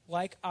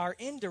like our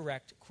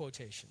indirect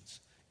quotations.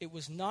 It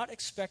was not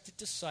expected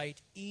to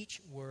cite each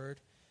word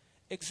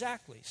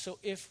exactly. So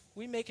if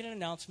we make an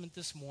announcement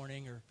this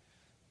morning or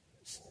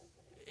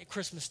at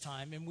Christmas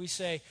time and we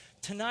say,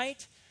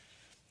 tonight,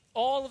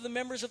 all of the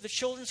members of the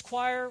children's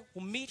choir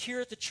will meet here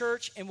at the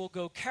church and we'll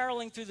go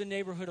caroling through the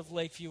neighborhood of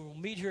Lakeview. We'll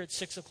meet here at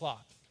 6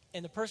 o'clock.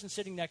 And the person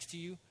sitting next to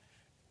you,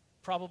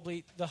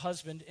 probably the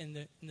husband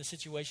in the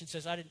situation,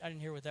 says, I didn't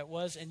hear what that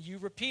was. And you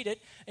repeat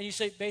it and you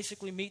say,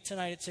 basically, meet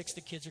tonight at 6.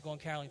 The kids are going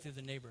caroling through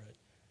the neighborhood.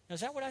 Now,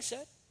 is that what I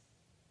said?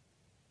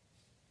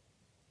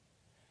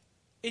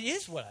 It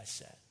is what I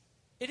said.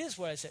 It is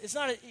what I said. It's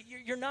not.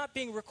 You're not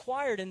being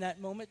required in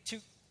that moment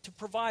to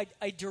provide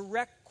a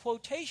direct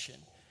quotation.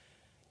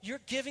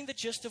 You're giving the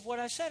gist of what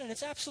I said, and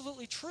it's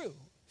absolutely true.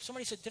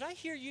 Somebody said, did I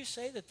hear you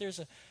say that there's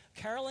a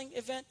caroling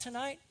event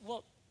tonight?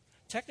 Well,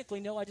 technically,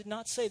 no, I did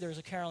not say there's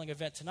a caroling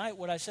event tonight.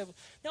 What I said,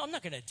 no, I'm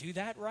not going to do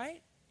that,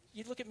 right?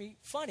 You'd look at me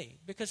funny,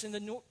 because in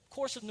the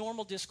course of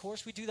normal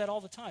discourse, we do that all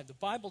the time. The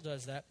Bible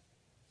does that,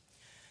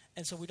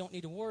 and so we don't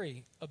need to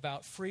worry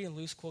about free and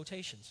loose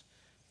quotations.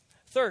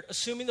 Third,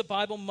 assuming the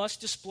Bible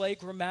must display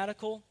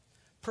grammatical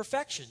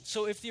perfection.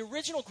 So if the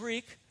original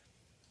Greek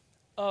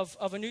of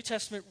a New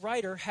Testament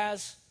writer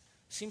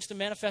seems to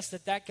manifest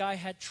that guy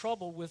had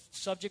trouble with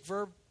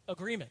subject-verb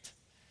agreement.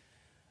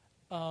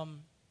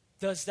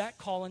 does that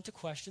call into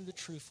question the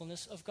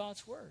truthfulness of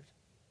God's word?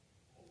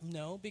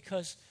 No,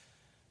 because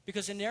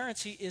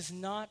inerrancy is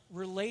not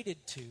related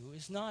to,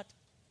 is not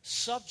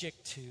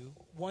subject to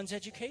one's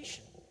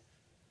education.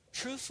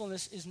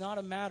 Truthfulness is not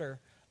a matter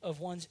of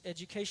one's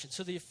education.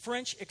 So the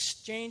French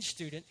exchange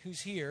student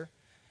who's here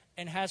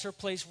and has her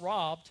place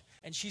robbed,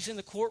 and she's in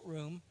the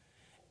courtroom,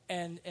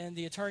 and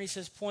the attorney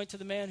says, point to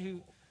the man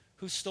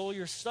who stole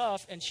your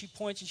stuff, and she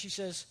points and she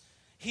says,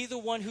 he the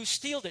one who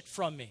stealed it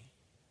from me.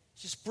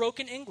 It's just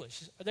broken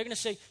English. Are they going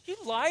to say, you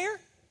liar?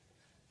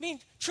 I mean,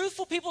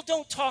 truthful people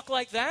don't talk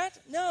like that.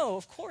 No,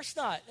 of course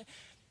not.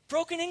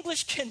 Broken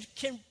English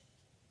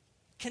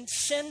can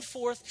send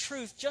forth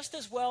truth just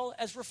as well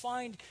as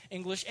refined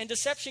English, and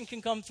deception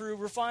can come through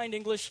refined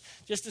English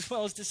just as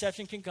well as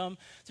deception can come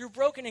through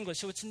broken English.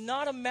 So it's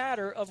not a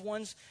matter of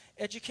one's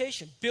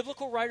education.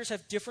 Biblical writers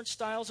have different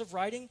styles of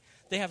writing.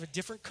 They have a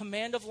different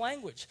command of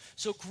language.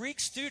 So Greek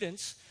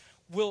students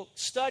will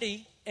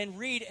study and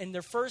read, and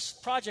their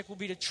first project will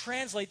be to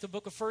translate the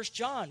book of 1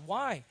 John.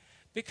 Why?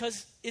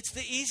 Because it's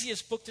the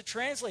easiest book to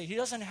translate. He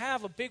doesn't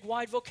have a big,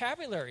 wide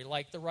vocabulary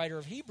like the writer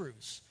of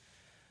Hebrews.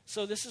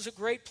 So this is a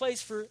great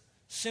place for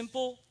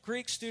simple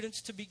Greek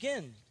students to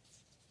begin.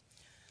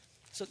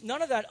 So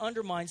none of that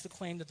undermines the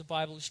claim that the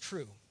Bible is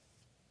true.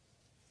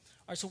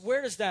 All right, so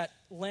where does that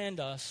land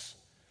us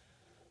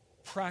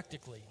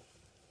practically?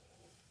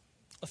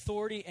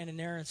 Authority and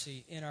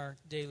inerrancy in our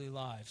daily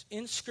lives.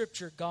 In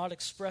Scripture, God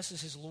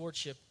expresses his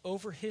lordship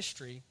over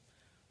history,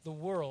 the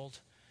world,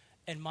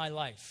 and my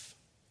life.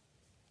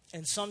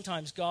 And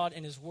sometimes God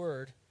in his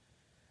word,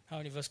 how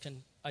many of us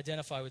can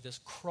identify with this,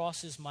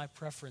 crosses my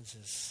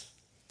preferences.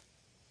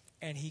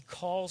 And he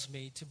calls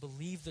me to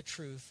believe the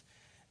truth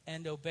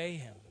and obey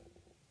him.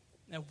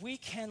 Now we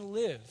can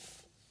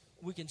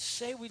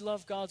say we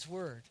love God's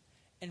word,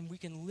 and we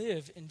can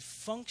live in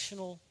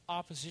functional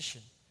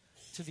opposition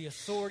to the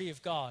authority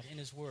of God in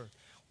his word.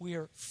 We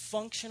are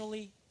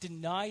functionally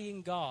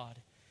denying God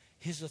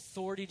his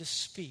authority to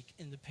speak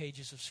in the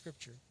pages of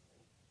Scripture.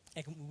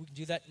 And we can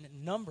do that in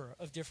a number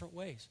of different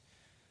ways.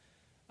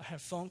 I had a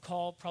phone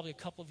call probably a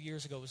couple of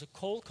years ago. It was a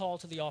cold call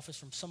to the office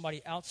from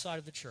somebody outside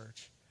of the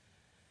church.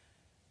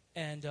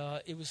 And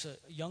it was a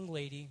young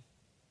lady,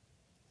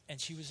 and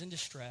she was in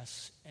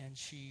distress, and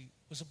she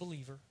was a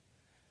believer.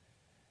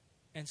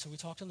 And so we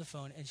talked on the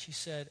phone, and she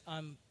said,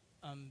 I'm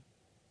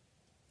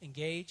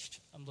engaged.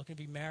 I'm looking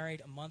to be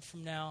married a month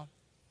from now,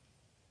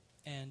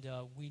 and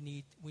we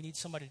need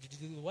somebody to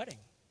do the wedding.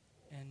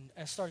 And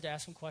I started to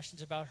ask some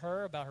questions about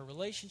her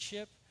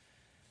relationship,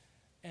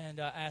 and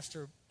I asked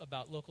her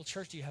about local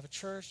church. Do you have a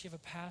church? Do you have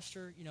a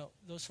pastor? You know,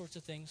 those sorts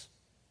of things.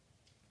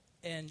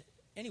 And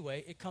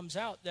anyway, it comes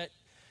out that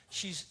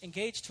she's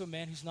engaged to a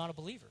man who's not a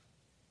believer.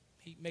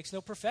 He makes no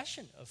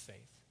profession of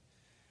faith.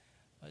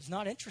 Is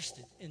not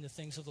interested in the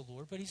things of the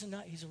Lord, but he's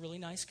a really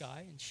nice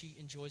guy, and she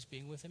enjoys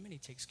being with him, and he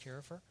takes care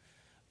of her,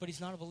 but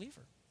he's not a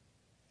believer.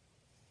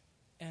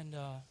 And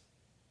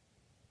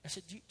I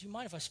said, do you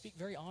mind if I speak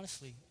very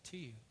honestly to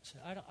you? I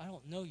said, I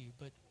don't know you,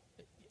 but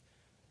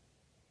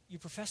you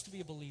profess to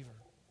be a believer.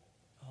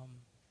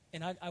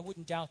 And I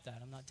wouldn't doubt that.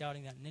 I'm not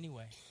doubting that in any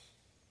way.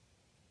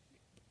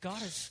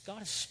 God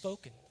has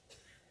spoken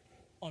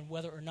on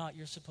whether or not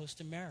you're supposed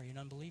to marry an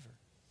unbeliever.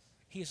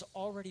 He has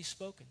already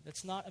spoken.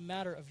 That's not a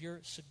matter of your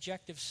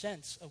subjective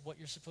sense of what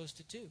you're supposed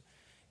to do.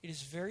 It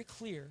is very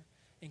clear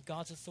in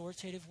God's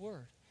authoritative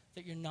word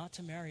that you're not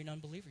to marry an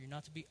unbeliever. You're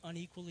not to be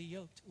unequally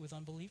yoked with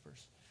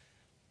unbelievers.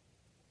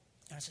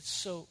 And I said,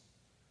 so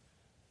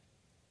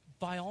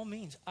by all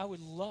means, I would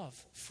love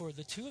for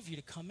the two of you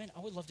to come in. I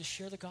would love to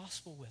share the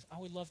gospel with. I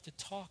would love to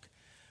talk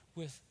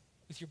with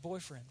your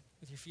boyfriend,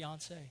 with your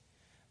fiance.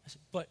 I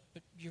said, but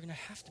you're going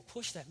to have to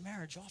push that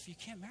marriage off. You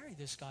can't marry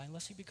this guy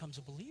unless he becomes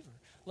a believer,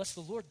 unless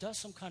the Lord does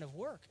some kind of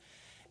work.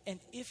 And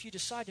if you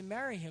decide to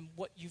marry him,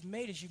 what you've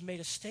made is you've made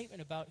a statement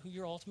about who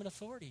your ultimate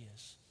authority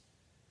is.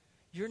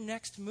 Your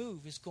next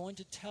move is going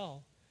to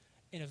tell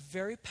in a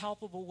very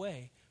palpable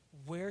way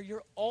where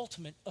your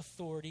ultimate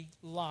authority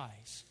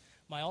lies.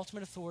 My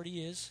ultimate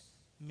authority is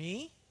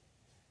me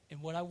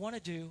and what I want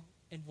to do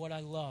and what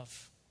I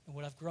love and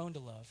what I've grown to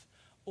love.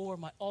 Or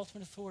my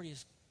ultimate authority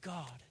is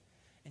God.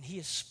 And he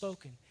has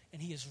spoken,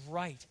 and he is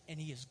right, and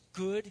he is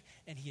good,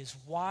 and he is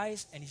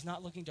wise, and he's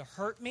not looking to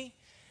hurt me.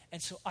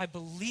 And so I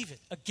believe it.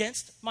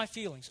 Against my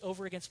feelings,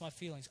 over against my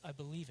feelings, I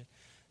believe it.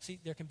 See,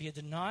 there can be a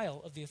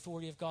denial of the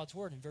authority of God's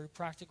word in very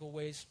practical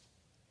ways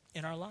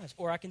in our lives.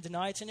 Or I can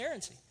deny its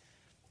inerrancy.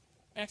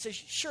 And I say,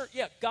 sure,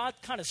 yeah, God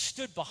kind of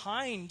stood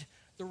behind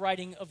the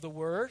writing of the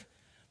word,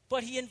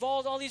 but he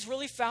involved all these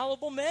really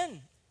fallible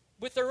men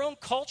with their own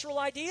cultural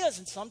ideas,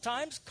 and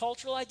sometimes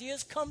cultural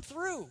ideas come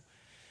through.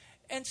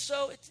 And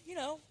so,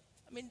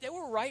 they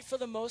were right for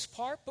the most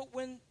part, but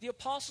when the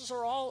apostles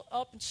are all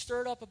up and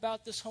stirred up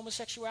about this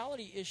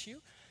homosexuality issue,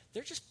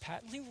 they're just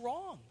patently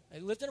wrong. They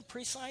lived in a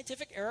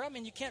pre-scientific era.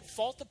 You can't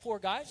fault the poor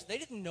guys. They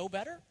didn't know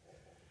better.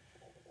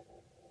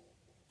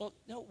 Well,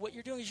 no, what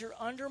you're doing is you're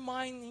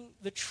undermining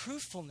the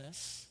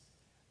truthfulness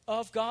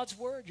of God's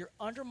word. You're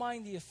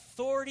undermining the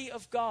authority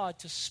of God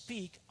to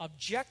speak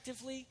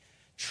objectively,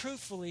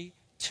 truthfully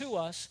to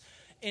us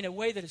in a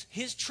way that is,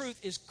 his truth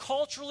is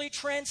culturally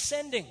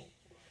transcending.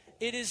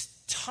 It is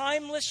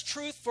timeless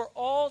truth for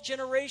all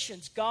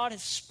generations. God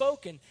has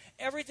spoken.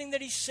 Everything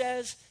that he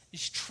says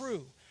is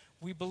true.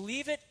 We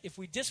believe it. If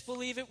we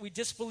disbelieve it, we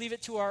disbelieve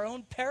it to our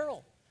own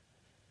peril,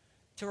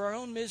 to our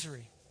own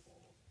misery,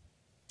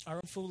 our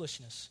own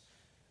foolishness.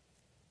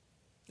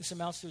 This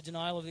amounts to a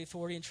denial of the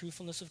authority and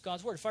truthfulness of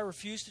God's word. If I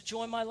refuse to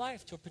join my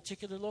life to a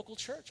particular local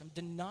church, I'm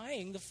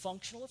denying the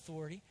functional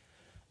authority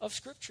of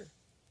Scripture.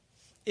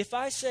 If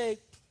I say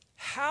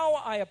how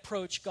I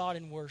approach God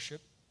in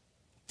worship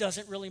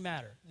doesn't really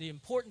matter. The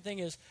important thing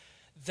is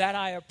that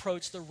I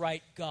approach the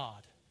right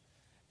God.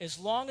 As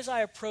long as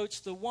I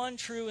approach the one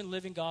true and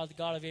living God, the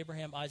God of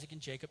Abraham, Isaac,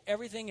 and Jacob,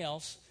 everything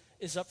else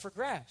is up for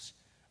grabs.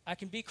 I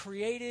can be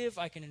creative.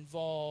 I can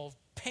involve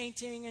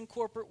painting in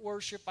corporate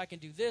worship. I can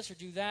do this or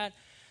do that.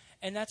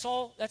 And that's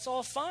all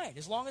fine,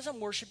 as long as I'm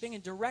worshiping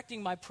and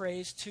directing my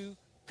praise to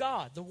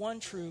God, the one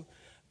true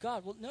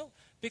God. Well, no,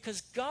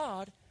 because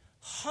God,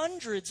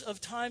 hundreds of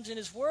times in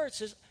his word,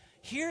 says,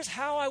 here's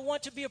how I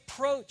want to be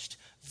approached.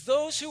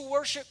 Those who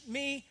worship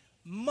me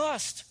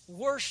must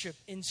worship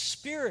in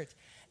spirit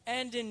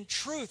and in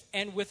truth.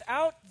 And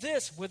without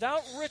this,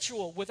 without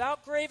ritual,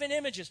 without graven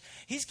images,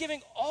 he's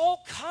giving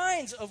all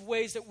kinds of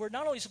ways that we're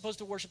not only supposed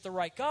to worship the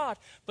right God,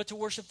 but to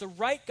worship the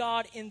right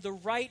God in the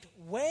right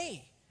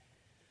way.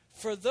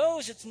 For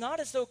those, it's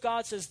not as though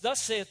God says,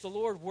 thus saith the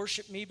Lord,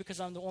 worship me because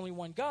I'm the only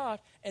one God,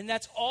 and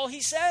that's all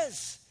he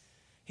says.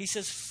 He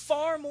says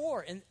far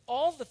more, and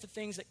all of the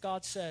things that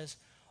God says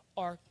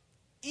are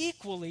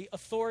equally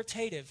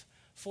authoritative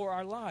for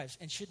our lives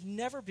and should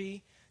never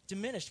be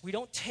diminished. We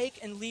don't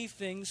take and leave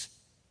things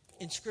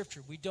in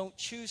Scripture. We don't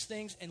choose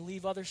things and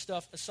leave other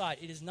stuff aside.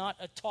 It is not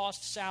a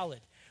tossed salad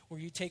where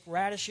you take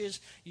radishes,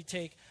 you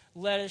take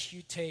lettuce,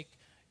 you take,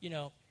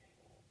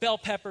 bell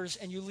peppers,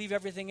 and you leave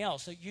everything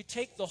else. So you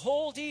take the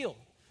whole deal.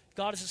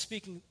 God is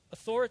speaking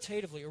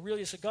authoritatively.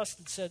 Aurelius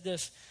Augustine said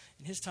this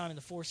in his time in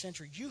the 4th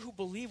century. You who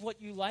believe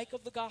what you like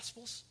of the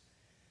Gospels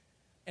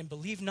and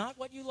believe not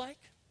what you like,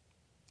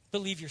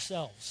 believe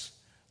yourselves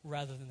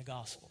rather than the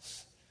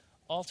Gospels.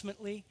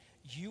 Ultimately,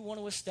 you want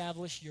to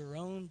establish your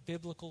own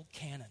biblical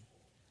canon.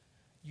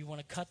 You want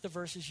to cut the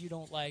verses you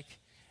don't like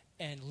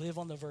and live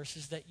on the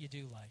verses that you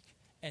do like.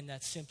 And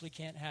that simply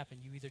can't happen.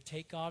 You either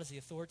take God as the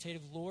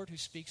authoritative Lord who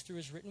speaks through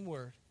his written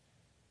word,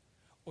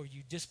 or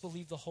you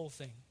disbelieve the whole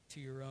thing to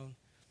your own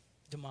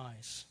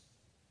demise.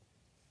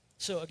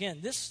 So again,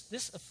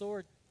 this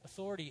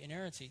authority,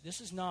 inerrancy, this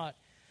is not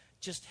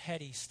just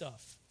heady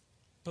stuff.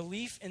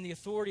 Belief in the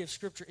authority of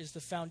Scripture is the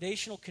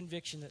foundational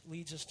conviction that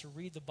leads us to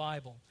read the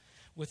Bible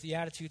with the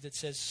attitude that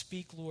says,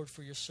 speak, Lord,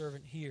 for your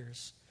servant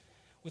hears.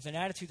 With an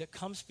attitude that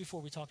comes before,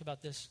 we talked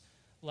about this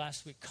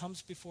last week,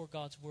 comes before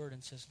God's word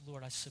and says,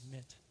 Lord, I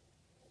submit.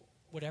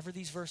 Whatever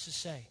these verses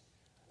say,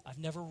 I've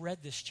never read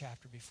this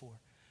chapter before,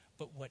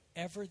 but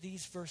whatever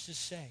these verses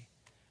say,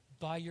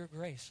 by your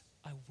grace,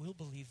 I will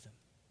believe them.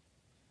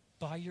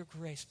 By your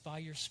grace, by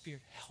your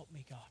Spirit, help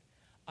me, God.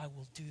 I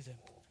will do them.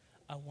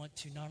 I want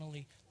to not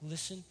only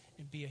listen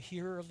and be a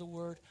hearer of the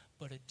word,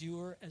 but a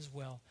doer as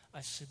well.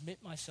 I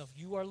submit myself.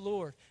 You are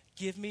Lord.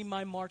 Give me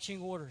my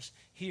marching orders.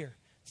 Here,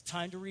 it's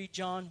time to read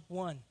John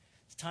 1.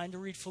 It's time to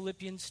read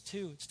Philippians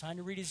 2. It's time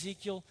to read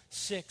Ezekiel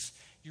 6.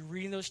 You're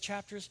reading those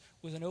chapters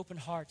with an open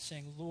heart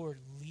saying, Lord,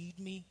 lead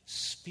me,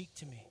 speak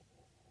to me.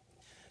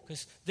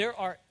 Because there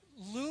are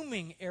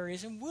looming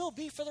areas, and will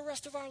be for the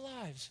rest of our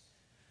lives,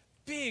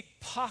 big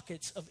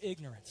pockets of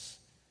ignorance,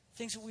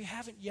 things that we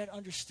haven't yet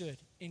understood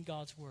in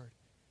God's word.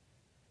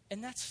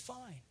 And that's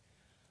fine.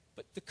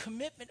 But the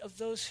commitment of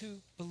those who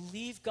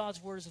believe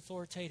God's word is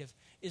authoritative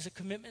is a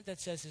commitment that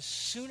says, as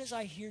soon as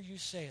I hear you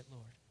say it,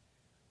 Lord,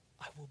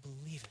 I will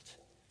believe it.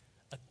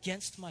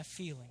 Against my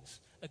feelings,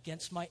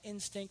 against my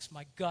instincts,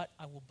 my gut,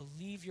 I will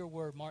believe your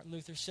word. Martin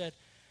Luther said,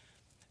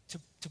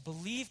 to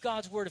believe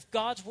God's word, if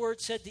God's word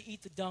said to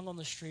eat the dung on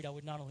the street, I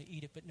would not only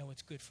eat it, but know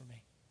it's good for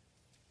me.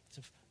 It's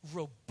a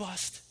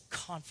robust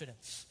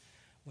confidence.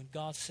 When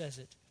God says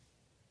it,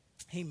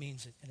 he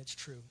means it, and it's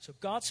true. So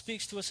God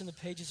speaks to us in the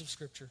pages of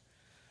Scripture,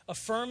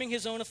 affirming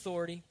his own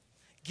authority,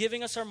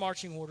 giving us our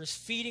marching orders,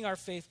 feeding our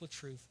faith with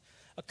truth.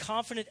 A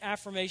confident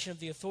affirmation of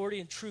the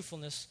authority and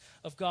truthfulness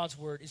of God's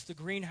word is the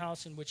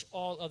greenhouse in which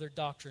all other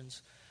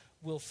doctrines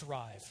will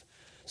thrive.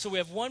 So we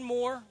have one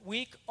more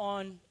week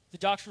on the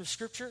doctrine of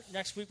Scripture.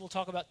 Next week we'll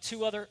talk about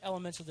 2 other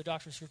elements of the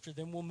doctrine of Scripture.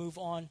 Then we'll move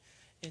on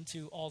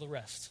into all the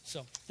rest.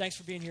 So thanks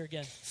for being here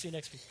again. See you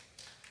next week.